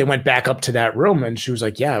eventually they went back up to that room, and she was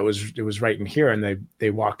like, yeah, it was right in here. And they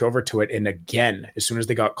walked over to it. And again, as soon as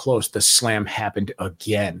they got close, the slam happened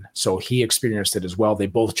again. So he experienced it as well. They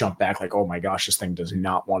both jumped back like, oh my gosh, this thing does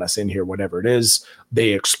not want us in here, whatever it is. They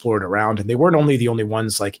explored around, and they weren't only the only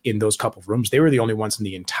ones like in those couple of rooms. They were the only ones in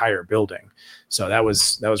the entire building. So that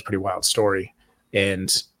was a pretty wild story.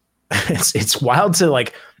 And it's wild to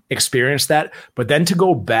like experience that, but then to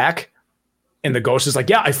go back and the ghost is like,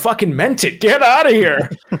 yeah, I fucking meant it. Get out of here.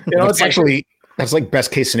 It's actually, that's like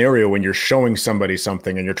best case scenario when you're showing somebody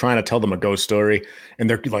something and you're trying to tell them a ghost story, and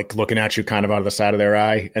they're like looking at you kind of out of the side of their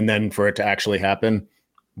eye. And then for it to actually happen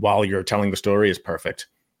while you're telling the story is perfect.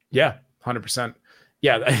 Yeah, 100%.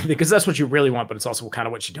 Yeah, because that's what you really want, but it's also kind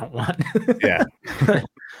of what you don't want. Yeah.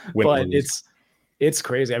 But it's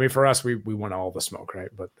crazy. I mean, for us, we want all the smoke, right?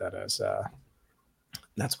 But that's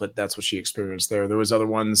what she experienced there. There was other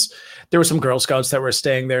ones. There were some Girl Scouts that were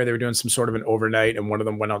staying there. They were doing some sort of an overnight, and one of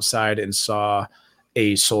them went outside and saw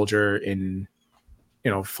a soldier in,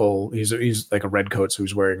 full. He's like a red coat, so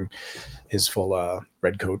he's wearing his full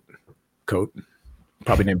red coat,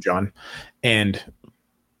 probably named John. And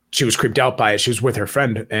she was creeped out by it. She was with her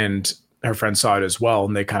friend, and her friend saw it as well,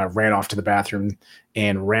 and they kind of ran off to the bathroom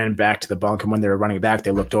and ran back to the bunk. And when they were running back,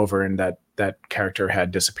 they looked over, and that character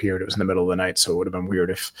had disappeared. It was in the middle of the night, so it would have been weird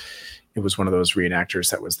if it was one of those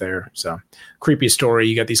reenactors that was there. So creepy story.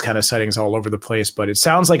 You got these kind of sightings all over the place, but it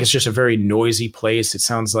sounds like it's just a very noisy place. It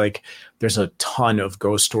sounds like there's a ton of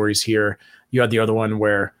ghost stories here. You had the other one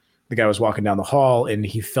where the guy was walking down the hall and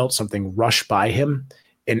he felt something rush by him.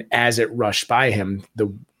 And as it rushed by him,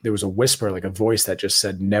 there was a whisper, like a voice that just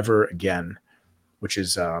said, never again, which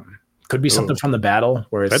is, could be something from the battle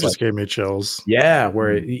where it's that just gave me chills. Yeah.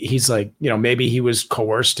 Where he's like, maybe he was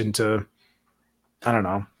coerced into, I don't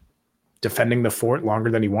know, defending the fort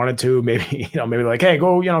longer than he wanted to. Maybe, maybe like, hey,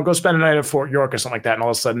 go spend a night at Fort York or something like that. And all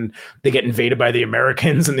of a sudden they get invaded by the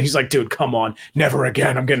Americans. And he's like, dude, come on, never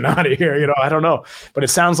again. I'm getting out of here. I don't know, but it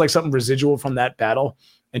sounds like something residual from that battle.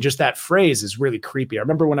 And just that phrase is really creepy. I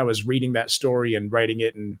remember when I was reading that story and writing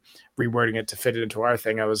it and rewording it to fit it into our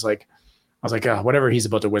thing, I was like, whatever he's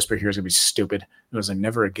about to whisper here is going to be stupid. It was like,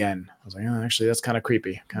 never again. I was like, oh, actually, that's kind of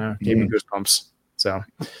creepy. Kind of gave me goosebumps. So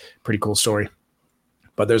pretty cool story.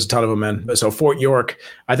 But there's a ton of them, man. So Fort York,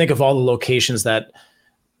 I think of all the locations that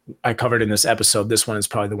I covered in this episode, this one is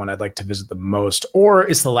probably the one I'd like to visit the most. Or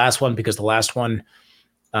it's the last one, because the last one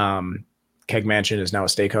kind Keg Mansion is now a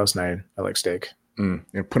steakhouse, and I like steak.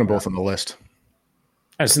 Put them both on the list.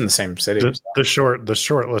 It's in the same city. The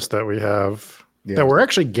short list that we have that we're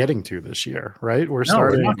actually getting to this year, right? We're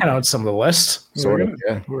knocking out some of the lists.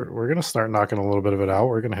 We're gonna start knocking a little bit of it out.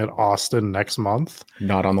 We're gonna hit Austin next month.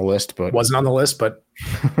 Not on the list, but wasn't on the list, but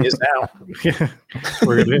is now.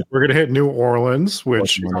 We're gonna hit New Orleans,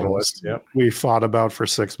 which on the list. Yeah, we fought about for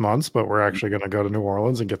 6 months, but we're actually gonna go to New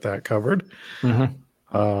Orleans and get that covered.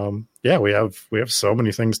 Yeah, we have so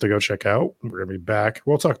many things to go check out. We're gonna be back.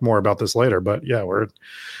 We'll talk more about this later, but yeah,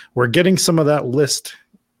 we're getting some of that list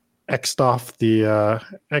X'd off the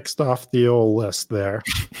old list there.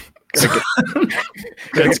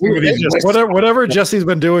 Whatever Jesse's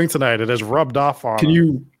been doing tonight, it has rubbed off on. Can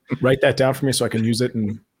you write that down for me so I can use it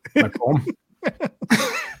in my poem?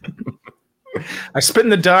 I spit in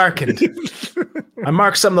the dark and I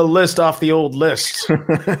mark some of the list off the old list.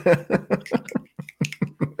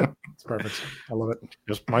 It's perfect. I love it.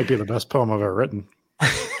 This might be the best poem I've ever written.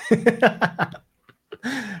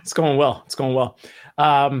 It's going well.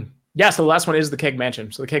 So the last one is the Keg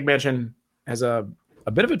Mansion. So the Keg Mansion has a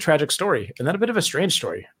bit of a tragic story and then a bit of a strange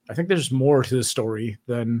story. I think there's more to the story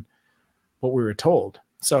than what we were told.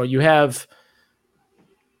 So you have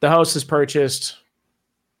the house is purchased.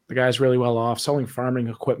 The guy's really well off, selling farming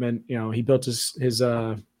equipment. You know, he built his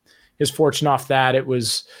fortune off that. It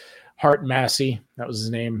was Hart Massey. That was his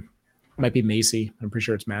name. It might be Macy. I'm pretty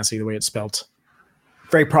sure it's Massey, the way it's spelt.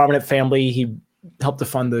 Very prominent family. He helped to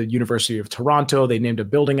fund the University of Toronto. They named a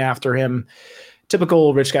building after him.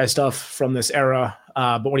 Typical rich guy stuff from this era.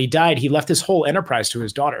 But when he died, he left his whole enterprise to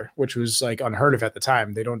his daughter, which was like unheard of at the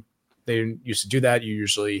time. They didn't used to do that. You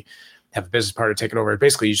usually have a business partner take it over.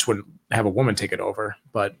 Basically, you just wouldn't have a woman take it over.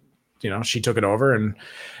 But, you know, she took it over and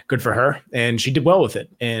good for her. And she did well with it.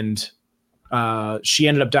 And she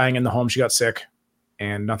ended up dying in the home. She got sick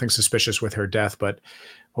and nothing suspicious with her death. But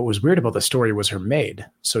what was weird about the story was her maid.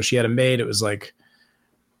 So she had a maid. It was like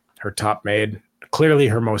her top maid, clearly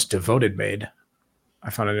her most devoted maid. I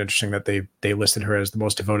found it interesting that they listed her as the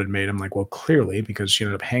most devoted maid. I'm like, well, clearly, because she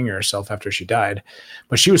ended up hanging herself after she died.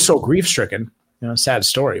 But she was so grief-stricken. You know, sad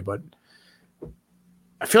story, but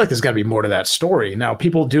I feel like there's got to be more to that story. Now,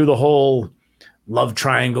 people do the whole love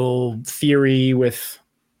triangle theory with,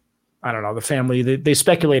 I don't know, the family. They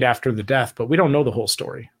speculate after the death, but we don't know the whole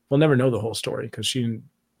story. We'll never know the whole story because she didn't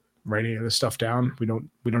write any of this stuff down. We don't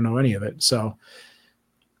know any of it. So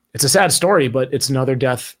it's a sad story, but it's another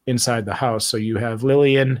death inside the house. So you have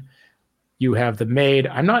Lillian, you have the maid.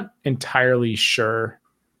 I'm not entirely sure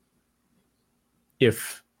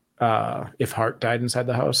if Hart died inside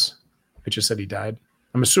the house. It just said he died.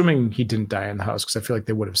 I'm assuming he didn't die in the house because I feel like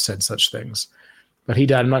they would have said such things. But he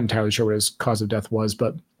died. I'm not entirely sure what his cause of death was.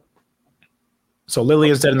 But so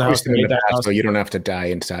Lillian's dead in the house. So you don't have to die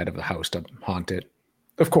inside of the house to haunt it.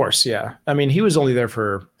 Of course, yeah. I mean, he was only there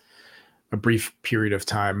for a brief period of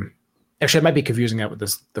time. Actually, I might be confusing that with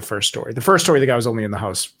the first story. The first story, the guy was only in the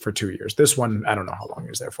house for 2 years. This one, I don't know how long he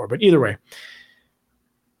was there for. But either way,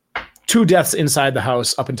 2 deaths inside the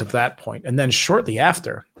house up until that point. And then shortly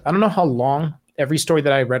after, I don't know how long, every story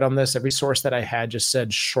that I read on this, every source that I had just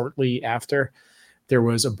said shortly after, there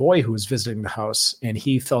was a boy who was visiting the house and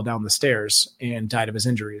he fell down the stairs and died of his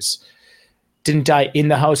injuries. Didn't die in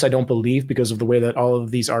the house, I don't believe, because of the way that all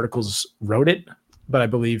of these articles wrote it. But I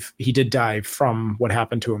believe he did die from what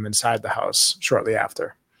happened to him inside the house shortly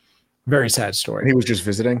after. Very sad story. And he was just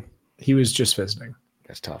visiting? He was just visiting.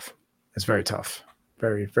 That's tough. It's very tough.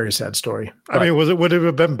 Very, very sad story. I mean, would it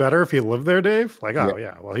have been better if he lived there, Dave? Like,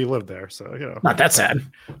 yeah, well, he lived there, so, you know. Not that sad.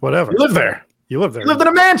 Whatever. You live there. You lived there. You lived in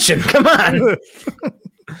a mansion. Come on.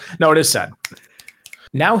 No, it is sad.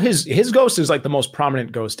 Now his ghost is like the most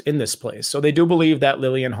prominent ghost in this place. So they do believe that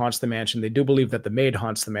Lillian haunts the mansion. They do believe that the maid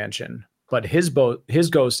haunts the mansion. But his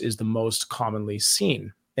ghost is the most commonly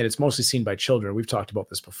seen. And it's mostly seen by children. We've talked about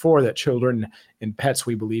this before, that children and pets,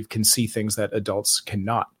 we believe, can see things that adults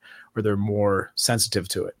cannot, or they're more sensitive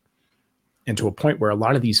to it. And to a point where a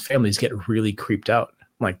lot of these families get really creeped out.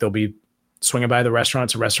 Like they'll be swinging by the restaurant.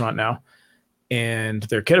 It's a restaurant now. And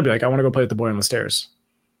their kid will be like, I want to go play with the boy on the stairs.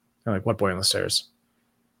 They're like, what boy on the stairs?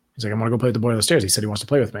 He's like, I want to go play with the boy on the stairs. He said he wants to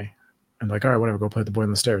play with me. I'm like, all right, whatever, go play with the boy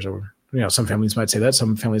on the stairs. Or, you know, some families might say that.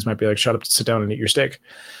 Some families might be like, shut up, sit down and eat your steak.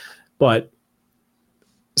 But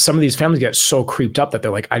some of these families get so creeped up that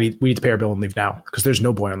they're like, we need to pay our bill and leave now because there's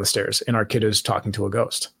no boy on the stairs. And our kid is talking to a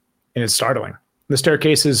ghost. And it's startling. The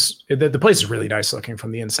staircase is, the place is really nice looking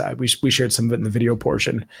from the inside. We shared some of it in the video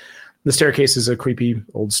portion. The staircase is a creepy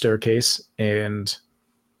old staircase, and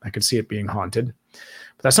I could see it being haunted.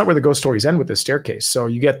 But that's not where the ghost stories end with the staircase. So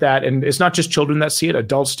you get that, and it's not just children that see it.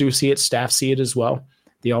 Adults do see it. Staff see it as well.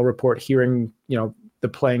 They all report hearing, the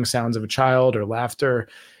playing sounds of a child or laughter,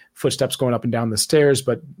 footsteps going up and down the stairs.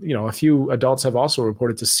 But, a few adults have also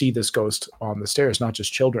reported to see this ghost on the stairs, not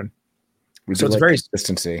just children. So it's very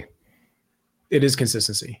consistency. It is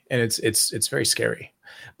consistency, and it's very scary.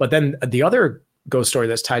 But then the other ghost story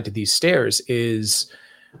that's tied to these stairs is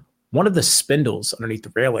one of the spindles underneath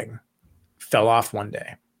the railing fell off one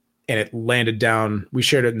day, and it landed down. We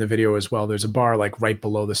shared it in the video as well. There's a bar like right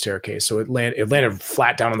below the staircase, so it landed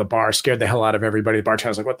flat down on the bar, scared the hell out of everybody. The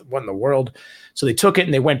bartender's like, "What in the world?" So they took it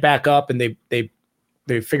and they went back up, and they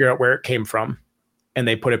figured out where it came from, and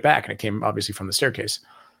they put it back, and it came obviously from the staircase.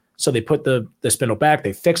 So they put the spindle back,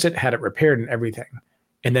 they fixed it, had it repaired and everything.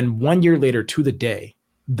 And then 1 year later to the day,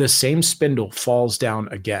 the same spindle falls down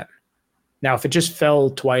again. Now, if it just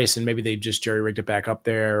fell twice and maybe they just jerry-rigged it back up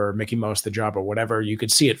there or Mickey Mouse the job or whatever, you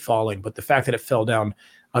could see it falling. But the fact that it fell down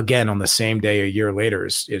again on the same day a year later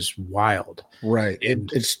is wild. Right.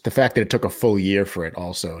 It's the fact that it took a full year for it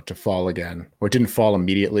also to fall again, or it didn't fall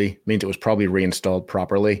immediately, means it was probably reinstalled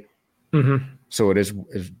properly. Mm-hmm. So is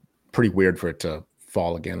pretty weird for it to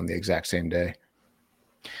fall again on the exact same day.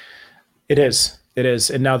 It is.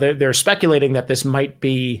 And now they're speculating that this might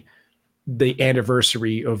be the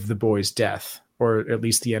anniversary of the boy's death, or at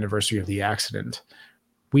least the anniversary of the accident.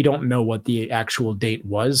 We don't know what the actual date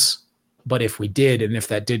was, but if we did, and if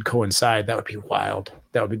that did coincide, that would be wild.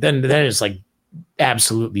 That would be then it's like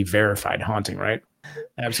absolutely verified haunting, right?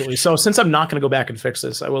 Absolutely. So since I'm not going to go back and fix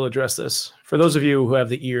this, I will address this. For those of you who have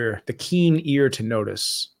the keen ear to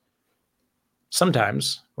notice,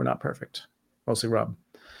 sometimes we're not perfect, mostly Rob.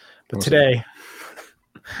 But today,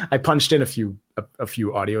 I punched in a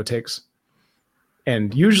few audio takes,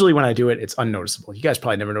 and usually when I do it, it's unnoticeable. You guys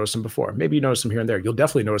probably never noticed them before. Maybe you notice them here and there. You'll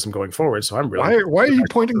definitely notice them going forward. So I'm really why are you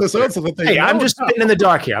pointing this out so that they? Hey, I'm just spitting in the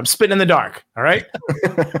dark here. I'm spitting in the dark. All right.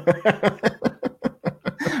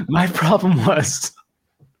 My problem was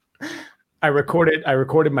I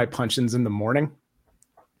recorded my punch-ins in the morning,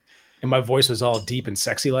 and my voice was all deep and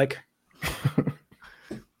sexy like.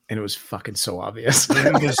 And it was fucking so obvious.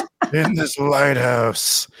 in this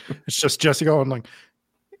lighthouse. It's just Jesse going like,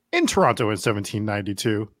 in Toronto in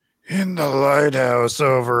 1792, in the lighthouse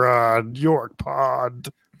over on York Pond.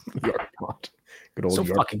 York Pond. Good old so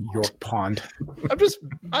York fucking York Pond.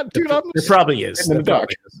 It probably is. In the dark.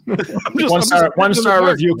 One star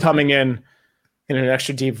review coming in an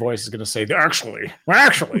extra deep voice is going to say, actually,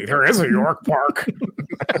 there is a York Park.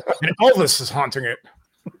 And Elvis is haunting it.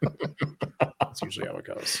 That's usually how it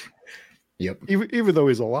goes. Yep. Even though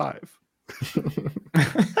he's alive.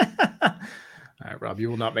 All right, Rob, you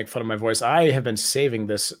will not make fun of my voice. I have been saving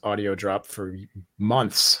this audio drop for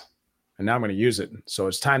months, and now I'm going to use it. So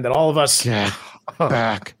it's time that all of us get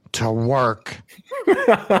back to work.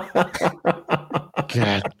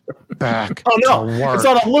 Get back to work. It's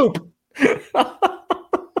on a loop.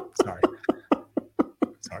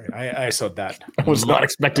 Sorry, I sewed that. I was not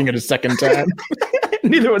expecting it a second time.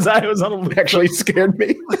 Neither was I. It was on a loop. It actually scared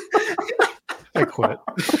me. I quit.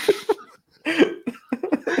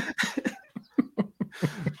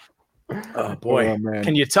 Oh boy.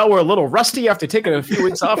 Can you tell we're a little rusty after taking a few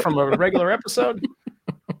weeks off from a regular episode?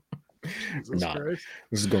 Not.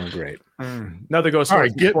 This is going great. Another ghost story.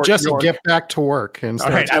 All right, Jesse, get back to work and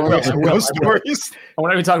start telling some ghost stories. I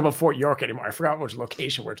won't even talk about Fort York anymore. I forgot which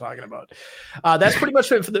location we're talking about. That's pretty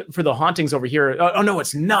much it for the hauntings over here. Oh no,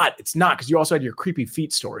 it's not. It's not, because you also had your creepy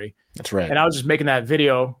feet story. That's right. And I was just making that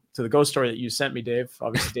video to the ghost story that you sent me, Dave.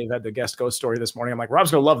 Obviously, Dave had the guest ghost story this morning. I'm like,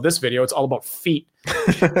 Rob's gonna love this video. It's all about feet.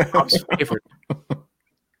 Rob's favorite.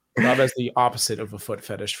 Rob has the opposite of a foot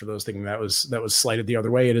fetish. For those thinking that was slighted the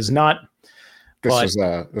other way, it is not.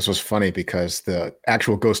 This was funny because the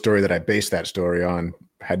actual ghost story that I based that story on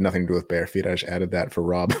had nothing to do with bare feet. I just added that for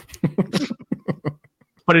Rob.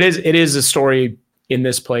 But it is a story in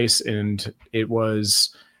this place, and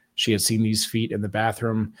she had seen these feet in the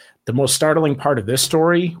bathroom. The most startling part of this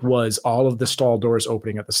story was all of the stall doors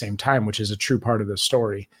opening at the same time, which is a true part of the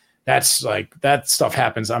story. That's like, that stuff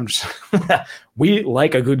happens. I'm just we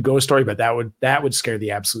like a good ghost story, but that would scare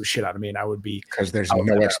the absolute shit out of me, and I would be, because there's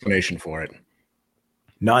no explanation for it.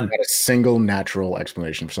 None. Not a single natural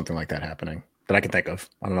explanation for something like that happening that I can think of.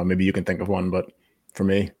 I don't know. Maybe you can think of one, but for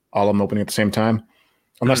me, all of them opening at the same time,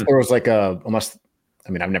 unless there was like I've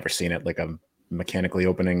never seen it, like a mechanically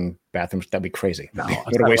opening bathrooms. That'd be crazy. No,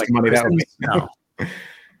 what a waste of money that would be. No.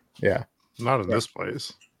 Yeah. Not in this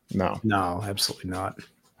place. No, absolutely not.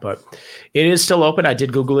 But it is still open. I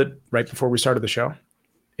did Google it right before we started the show,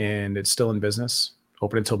 and it's still in business.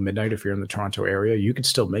 Open until midnight. If you're in the Toronto area, you could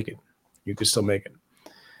still make it.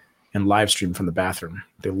 and live stream from the bathroom.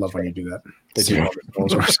 They love when you do that. They do.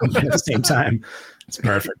 Or something at the same time. It's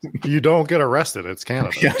perfect. You don't get arrested. It's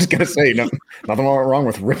Canada. Yeah, I was gonna say nothing wrong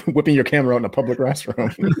with whipping your camera out in a public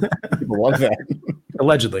restroom. People love that.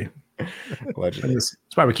 Allegedly. That's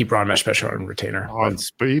why we keep Ron Mesh Special on retainer. On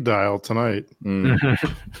speed dial tonight.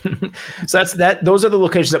 So that's that. Those are the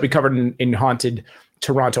locations that we covered in Haunted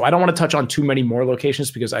Toronto. I don't want to touch on too many more locations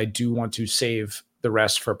because I do want to save the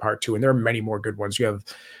rest for part 2. And there are many more good ones. You have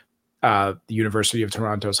the University of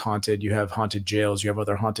Toronto's haunted. You have haunted jails. You have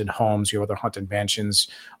other haunted homes. You have other haunted mansions.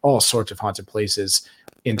 All sorts of haunted places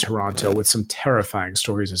in Toronto with some terrifying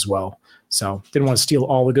stories as well. So didn't want to steal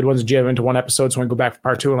all the good ones and jam into one episode. So I want to go back for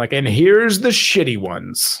part 2 and here's the shitty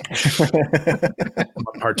ones. I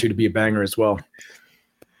want part 2 to be a banger as well.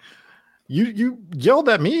 You yelled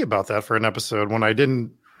at me about that for an episode when I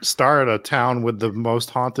didn't start a town with the most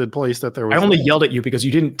haunted place that there was. I only yelled at you because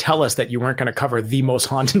you didn't tell us that you weren't going to cover the most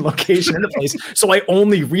haunted location in the place. So I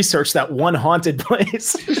only researched that one haunted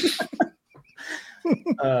place.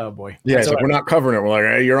 Oh boy. Yeah, so we're not covering it. We're like,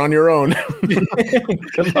 hey, you're on your own.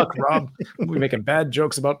 Good luck, Rob. We're making bad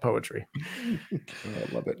jokes about poetry.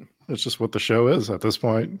 I love it. It's just what the show is at this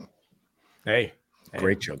point. Hey.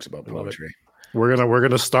 Great jokes about poetry. We're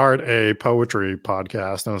gonna start a poetry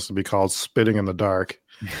podcast, and it's gonna be called Spitting in the Dark.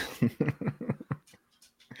 That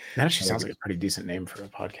actually sounds like a pretty decent name for a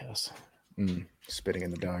podcast. Spitting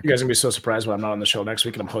in the Dark. You guys are gonna be so surprised when I'm not on the show next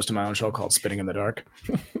week and I'm hosting my own show called Spitting in the Dark.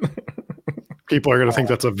 People are gonna think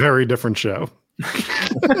that's a very different show.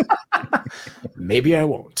 Maybe I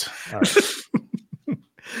won't.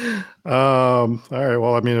 All right.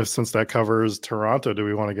 Well, I mean, since that covers Toronto, do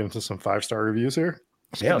we want to get into some 5-star reviews here?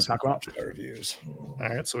 Yeah, let's talk about reviews. All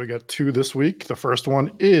right. So we got 2 this week. The first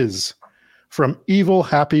one is from Evil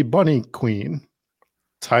Happy Bunny Queen,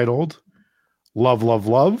 titled Love, Love,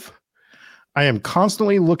 Love. I am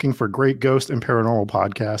constantly looking for great ghost and paranormal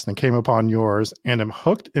podcasts and came upon yours and am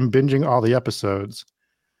hooked and binging all the episodes.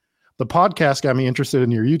 The podcast got me interested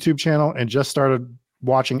in your YouTube channel and just started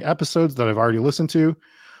watching episodes that I've already listened to,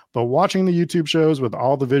 but watching the YouTube shows with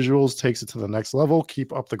all the visuals takes it to the next level.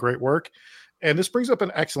 Keep up the great work. And this brings up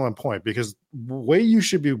an excellent point, because the way you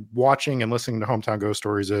should be watching and listening to Hometown Ghost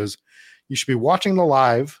Stories is you should be watching the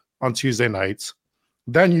live on Tuesday nights.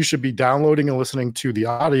 Then you should be downloading and listening to the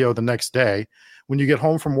audio the next day. When you get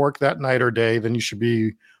home from work that night or day, then you should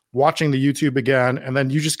be watching the YouTube again. And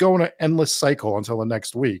then you just go in an endless cycle until the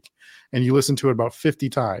next week. And you listen to it about 50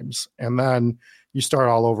 times. And then you start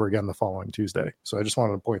all over again the following Tuesday. So I just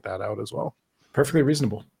wanted to point that out as well. Perfectly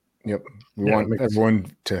reasonable. Yep. We want everyone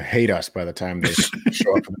to hate us by the time they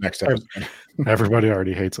show up for the next episode. Everybody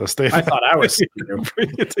already hates us. I thought I was.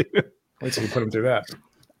 Wait till you put them through that.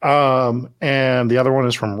 And the other one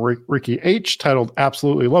is from Ricky H, titled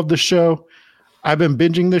Absolutely Love This Show. I've been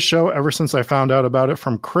binging this show ever since I found out about it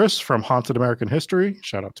from Chris from Haunted American History.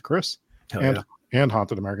 Shout out to Chris and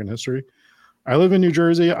Haunted American History. I live in New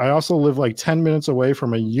Jersey. I also live like 10 minutes away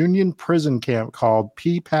from a Union prison camp called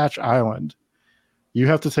Pea Patch Island. You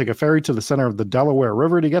have to take a ferry to the center of the Delaware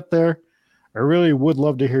River to get there. I really would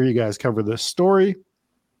love to hear you guys cover this story.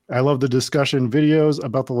 I love the discussion videos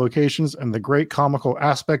about the locations and the great comical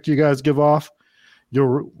aspect you guys give off.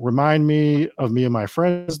 You'll remind me of me and my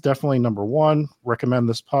friends. Definitely number one. Recommend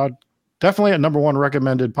this pod. Definitely a number one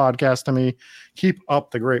recommended podcast to me. Keep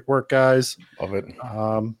up the great work, guys. Love it.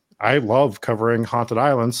 I love covering haunted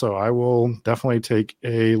islands, so I will definitely take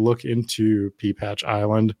a look into Pea Patch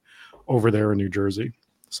Island over there in New Jersey.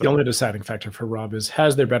 So the only deciding factor for Rob is,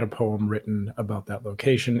 has there been a poem written about that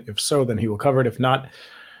location? If so, then he will cover it. If not,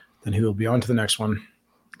 then he will be on to the next one.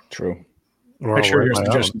 True. Or Make sure your I'll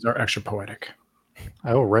suggestions are extra poetic.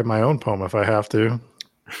 I will write my own poem if I have to.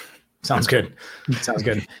 Sounds good. Sounds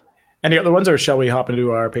good. Any other ones, or shall we hop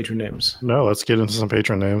into our patron names? No, let's get into some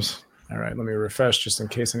patron names. All right, let me refresh just in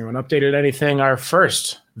case anyone updated anything. Our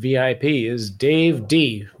first VIP is Dave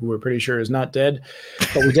D, who we're pretty sure is not dead,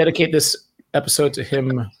 but we dedicate this episode to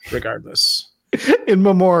him regardless. In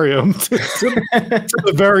memoriam to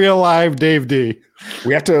the very alive Dave D.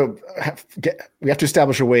 We have to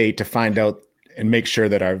establish a way to find out and make sure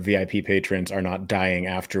that our VIP patrons are not dying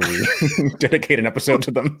after we dedicate an episode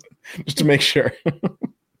to them, just to make sure.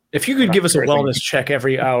 If you could give us a wellness check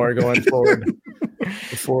every hour going forward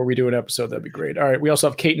before we do an episode, that'd be great. All right. We also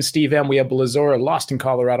have Kate and Steve M. We have Blazora, Lost in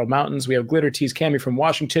Colorado Mountains. We have Glitter Tease Cami from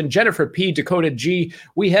Washington, Jennifer P, Dakota G.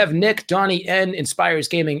 We have Nick, Donnie N, Inspires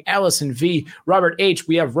Gaming, Allison V, Robert H.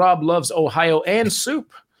 We have Rob Loves Ohio and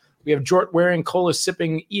Soup. We have Jort wearing, cola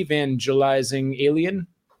sipping, evangelizing alien.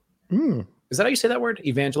 Is that how you say that word?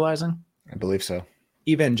 Evangelizing? I believe so.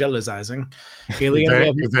 evangelizing.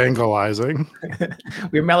 Alien, Evangelizing.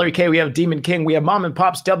 we have Mallory K, we have Demon King, we have Mom and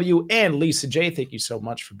Pops W, and Lisa J. Thank you so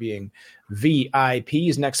much for being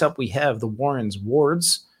VIPs. Next up, we have the Warrens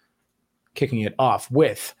Wards, kicking it off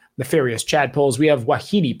with Nefarious Chad Poles. We have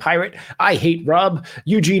Wahini Pirate, I Hate Rob,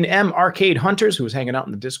 Eugene M, Arcade Hunters, who was hanging out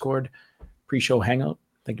in the Discord pre-show hangout.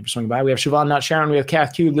 Thank you for swinging by. We have Siobhan Not Sharon. We have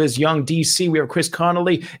Kath Q, Liz Young, DC. We have Chris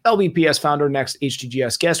Connolly, LBPS founder, next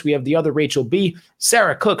HTGS guest. We have the other Rachel B,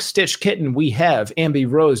 Sarah Cook, Stitch Kitten. We have Ambi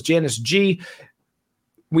Rose, Janice G.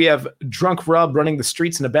 We have Drunk Rob running the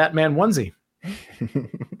streets in a Batman onesie.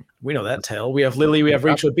 We know that tale. We have Lily. We have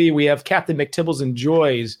Rachel B. We have Captain McTibbles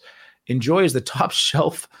enjoys the top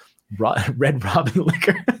shelf Red Robin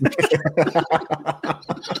liquor.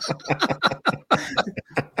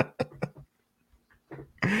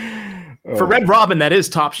 For Red Robin, that is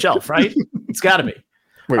top shelf, right? It's got to be.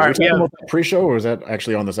 Wait, right, we about that pre-show, or was that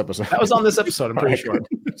actually on this episode? That was on this episode, I'm pretty sure.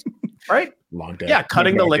 Right? Long day. Yeah,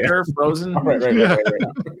 cutting the liquor, frozen. Right.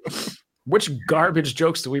 Which garbage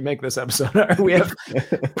jokes do we make this episode? We have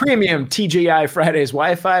Premium TGI Fridays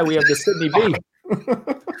Wi-Fi. We have the Sydney B.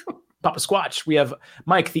 Papa Squatch. We have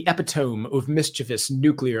Mike, the epitome of mischievous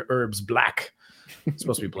nuclear herbs black. It's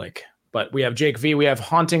supposed to be Blake. But we have Jake V. We have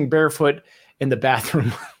Haunting Barefoot in the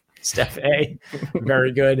Bathroom. Steph A.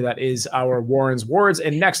 Very good. That is our Warren's Wards.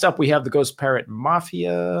 And next up, we have the Ghost Parrot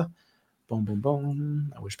Mafia. Boom, boom,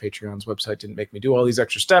 boom. I wish Patreon's website didn't make me do all these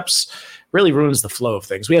extra steps. Really ruins the flow of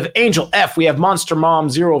things. We have Angel F. We have Monster Mom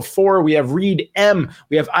 04. We have Reed M.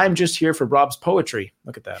 We have I'm Just Here for Rob's Poetry.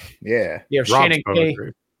 Look at that. Yeah. We have Shannon K.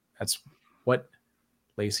 That's what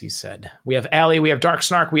Lacey said. We have Allie. We have Dark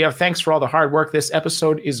Snark. We have Thanks for all the hard work. This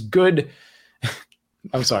episode is good.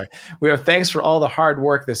 I'm sorry. We have Thanks for all the hard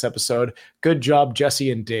work this episode. Good job, Jesse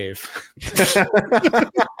and Dave.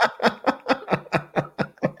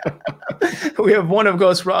 We have one of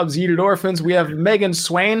Ghost Rob's Yeeted Orphans. We have Megan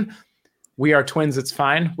Swain. We are twins. It's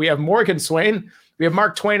fine. We have Morgan Swain. We have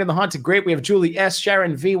Mark Twain and the Haunted Grape. We have Julie S.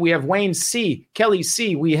 Sharon V. We have Wayne C. Kelly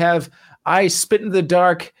C. We have I Spit in the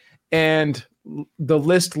Dark and the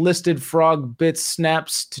listed frog bits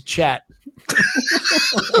snaps to chat.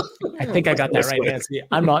 I think I got that right, Nancy.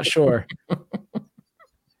 I'm not sure.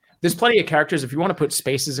 There's plenty of characters. If you want to put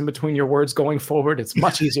spaces in between your words going forward, it's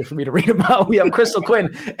much easier for me to read them out. We have Crystal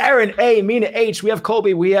Quinn, Aaron A, Mina H. We have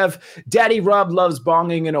Colby. We have Daddy Rob Loves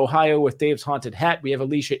Bonging in Ohio with Dave's Haunted Hat. We have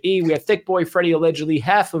Alicia E. We have Thick Boy Freddy, allegedly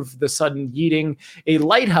half of the sudden yeeting a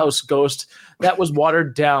lighthouse ghost that was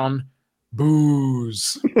watered down.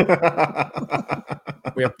 Booze. We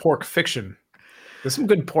have Pork Fiction. There's some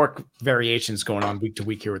good pork variations going on week to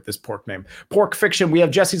week here with this pork name. Pork Fiction. We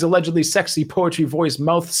have Jesse's allegedly sexy poetry voice,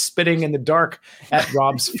 mouth spitting in the dark at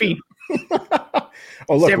Rob's feet.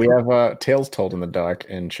 Oh, look, we have Tales Told in the Dark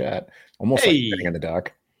in chat. Almost like spitting in the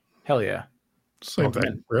dark. Hell yeah. Same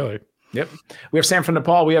thing, really. Yep. We have Sam from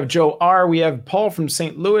Nepal. We have Joe R. We have Paul from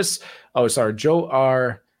St. Louis. Oh, sorry. Joe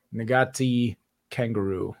R. Nagati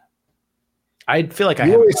Kangaroo. I feel like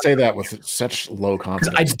you always say that with such low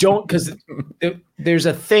confidence. I don't, because there's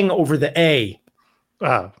a thing over the A.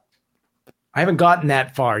 I haven't gotten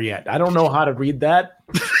that far yet. I don't know how to read that.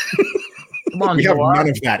 Come on, we have none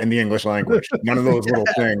of that in the English language. None of those little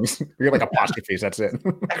things. We have like apostrophes. That's it.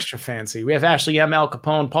 Extra fancy. We have Ashley M. Al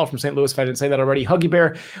Capone, Paul from St. Louis. If I didn't say that already, Huggy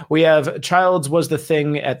Bear. We have Childs was the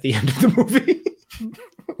thing at the end of the movie.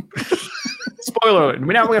 Spoiler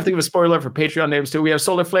alert. We have to give a spoiler for Patreon names too. We have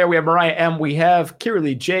Solar Flare, we have Mariah M, we have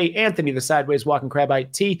Kiralee J, Anthony the Sideways Walking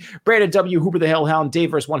Crabite T, Brandon W, Hooper the Hellhound,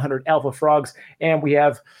 Dave vs 100 Alpha Frogs, and we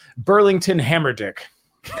have Burlington Hammerdick.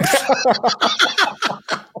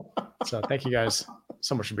 So thank you guys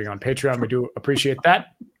so much for being on Patreon. We do appreciate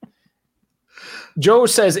that. Joe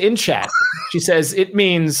says in chat, she says it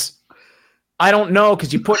means I don't know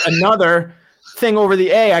because you put another thing over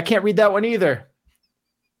the A. I can't read that one either.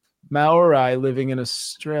 Maori living in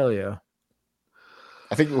Australia.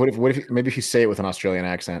 I think what if maybe if you say it with an Australian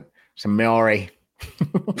accent? Some Maori.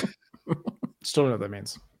 Still don't know what that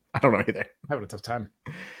means. I don't know either. I'm having a tough time.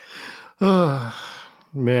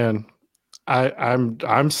 Man,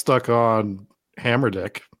 I'm stuck on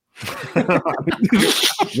Hammerdick.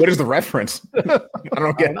 What is the reference? I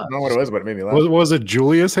don't know what it was, but it made me laugh. Was it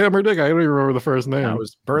Julius Hammerdick? I don't even remember the first name. No, it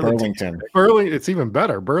was Burlington. It's even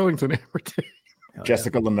better. Burlington Hammerdick.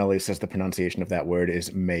 Jessica Lamelli says the pronunciation of that word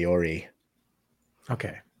is Maori.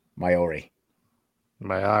 Okay. Maori.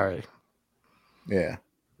 Yeah.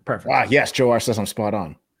 Perfect. Ah, yes, Joe R says I'm spot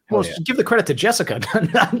on. Well, give the credit to Jessica.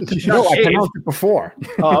 No, I pronounced it before.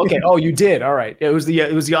 Oh, okay. Oh, you did. All right. It was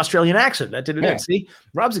the Australian accent that did it. Yeah. See,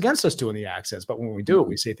 Rob's against us doing the accents, but when we do it,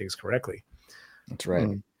 we say things correctly. That's right.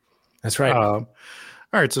 That's right.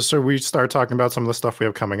 All right, so we start talking about some of the stuff we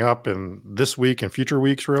have coming up in this week and future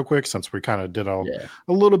weeks real quick, since we kind of did a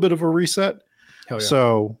little bit of a reset. Hell yeah.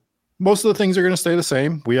 So most of the things are going to stay the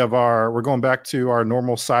same. We're going back to our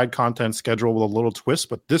normal side content schedule with a little twist,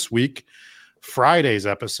 but this week, Friday's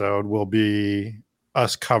episode will be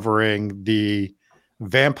us covering the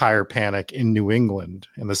vampire panic in New England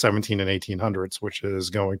in the 17 and 1800s, which is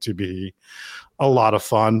going to be a lot of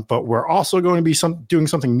fun. But we're also going to be doing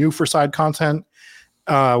something new for side content.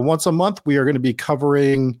 Once a month, we are going to be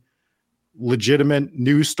covering legitimate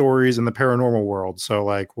news stories in the paranormal world. So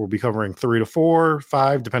like we'll be covering 3 to 4,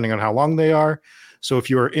 5, depending on how long they are. So if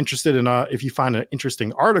you are interested in if you find an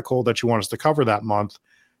interesting article that you want us to cover that month,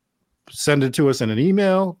 send it to us in an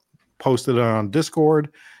email, post it on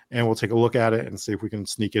Discord, and we'll take a look at it and see if we can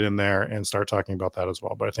sneak it in there and start talking about that as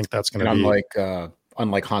well. But I think that's going to be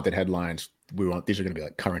unlike haunted headlines. These are going to be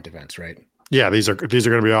like current events, right? Yeah, these are going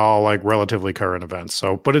to be all like relatively current events.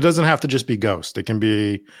 So, but it doesn't have to just be ghosts. It can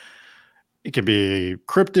be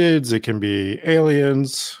cryptids. It can be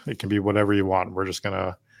aliens. It can be whatever you want. We're just going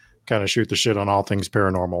to kind of shoot the shit on all things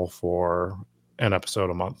paranormal for an episode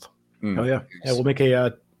a month. Oh yeah. Yeah, we'll make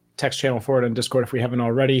a text channel for it on Discord if we haven't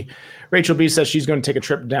already. Rachel B says she's going to take a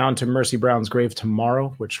trip down to Mercy Brown's grave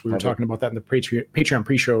tomorrow, which we were talking about that in the Patreon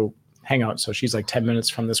pre-show hangout. So she's like 10 minutes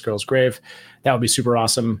from this girl's grave. That would be super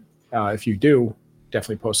awesome. If you do,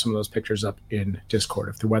 definitely post some of those pictures up in Discord.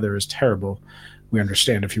 If the weather is terrible, we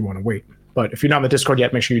understand if you want to wait. But if you're not in the Discord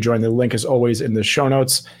yet, make sure you join. The link is always in the show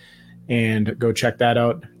notes, and go check that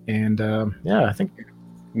out. And I think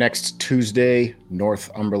next Tuesday,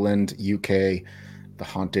 Northumberland, UK, the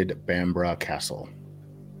haunted Bamborough Castle.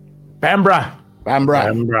 Bamborough.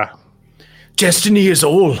 Destiny is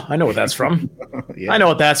all. I know what that's from. I know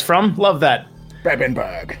what that's from. Love that.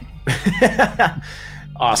 Bebenberg.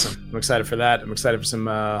 Awesome. I'm excited for that. I'm excited for some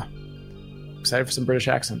British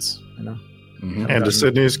accents, you know. Mm-hmm. And to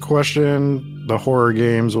Sydney's question, the horror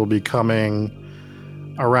games will be coming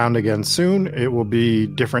around again soon. It will be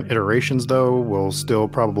different iterations though. We'll still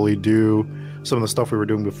probably do some of the stuff we were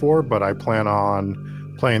doing before, but I plan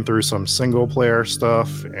on playing through some single player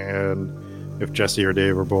stuff, and if Jesse or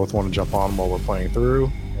Dave or both want to jump on while we're playing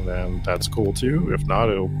through, then that's cool too. If not,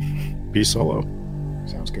 it'll be solo.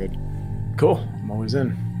 Sounds good. Cool. I'm always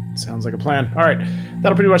in. Sounds like a plan. All right.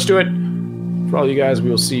 That'll pretty much do it. For all you guys, we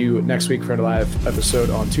will see you next week for a live episode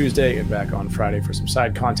on Tuesday and back on Friday for some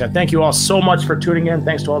side content. Thank you all so much for tuning in.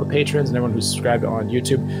 Thanks to all the patrons and everyone who's subscribed on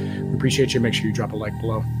YouTube. We appreciate you. Make sure you drop a like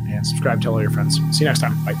below and subscribe. Tell all your friends. See you next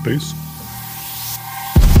time. Bye. Peace.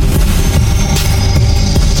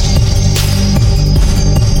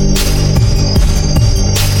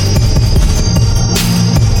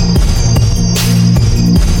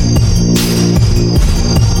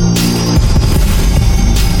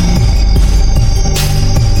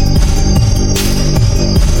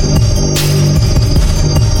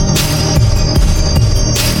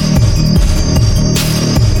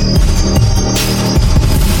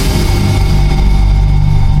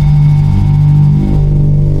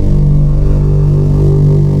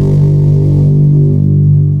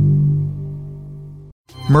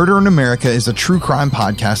 Murder in America is a true crime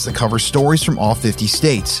podcast that covers stories from all 50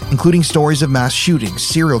 states, including stories of mass shootings,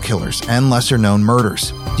 serial killers, and lesser-known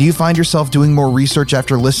murders. Do you find yourself doing more research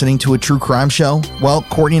after listening to a true crime show? Well,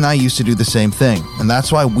 Courtney and I used to do the same thing, and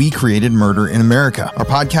that's why we created Murder in America. Our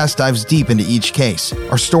podcast dives deep into each case.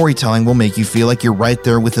 Our storytelling will make you feel like you're right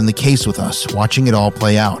there within the case with us, watching it all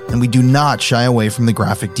play out, and we do not shy away from the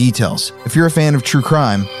graphic details. If you're a fan of true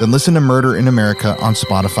crime, then listen to Murder in America on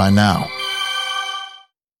Spotify now.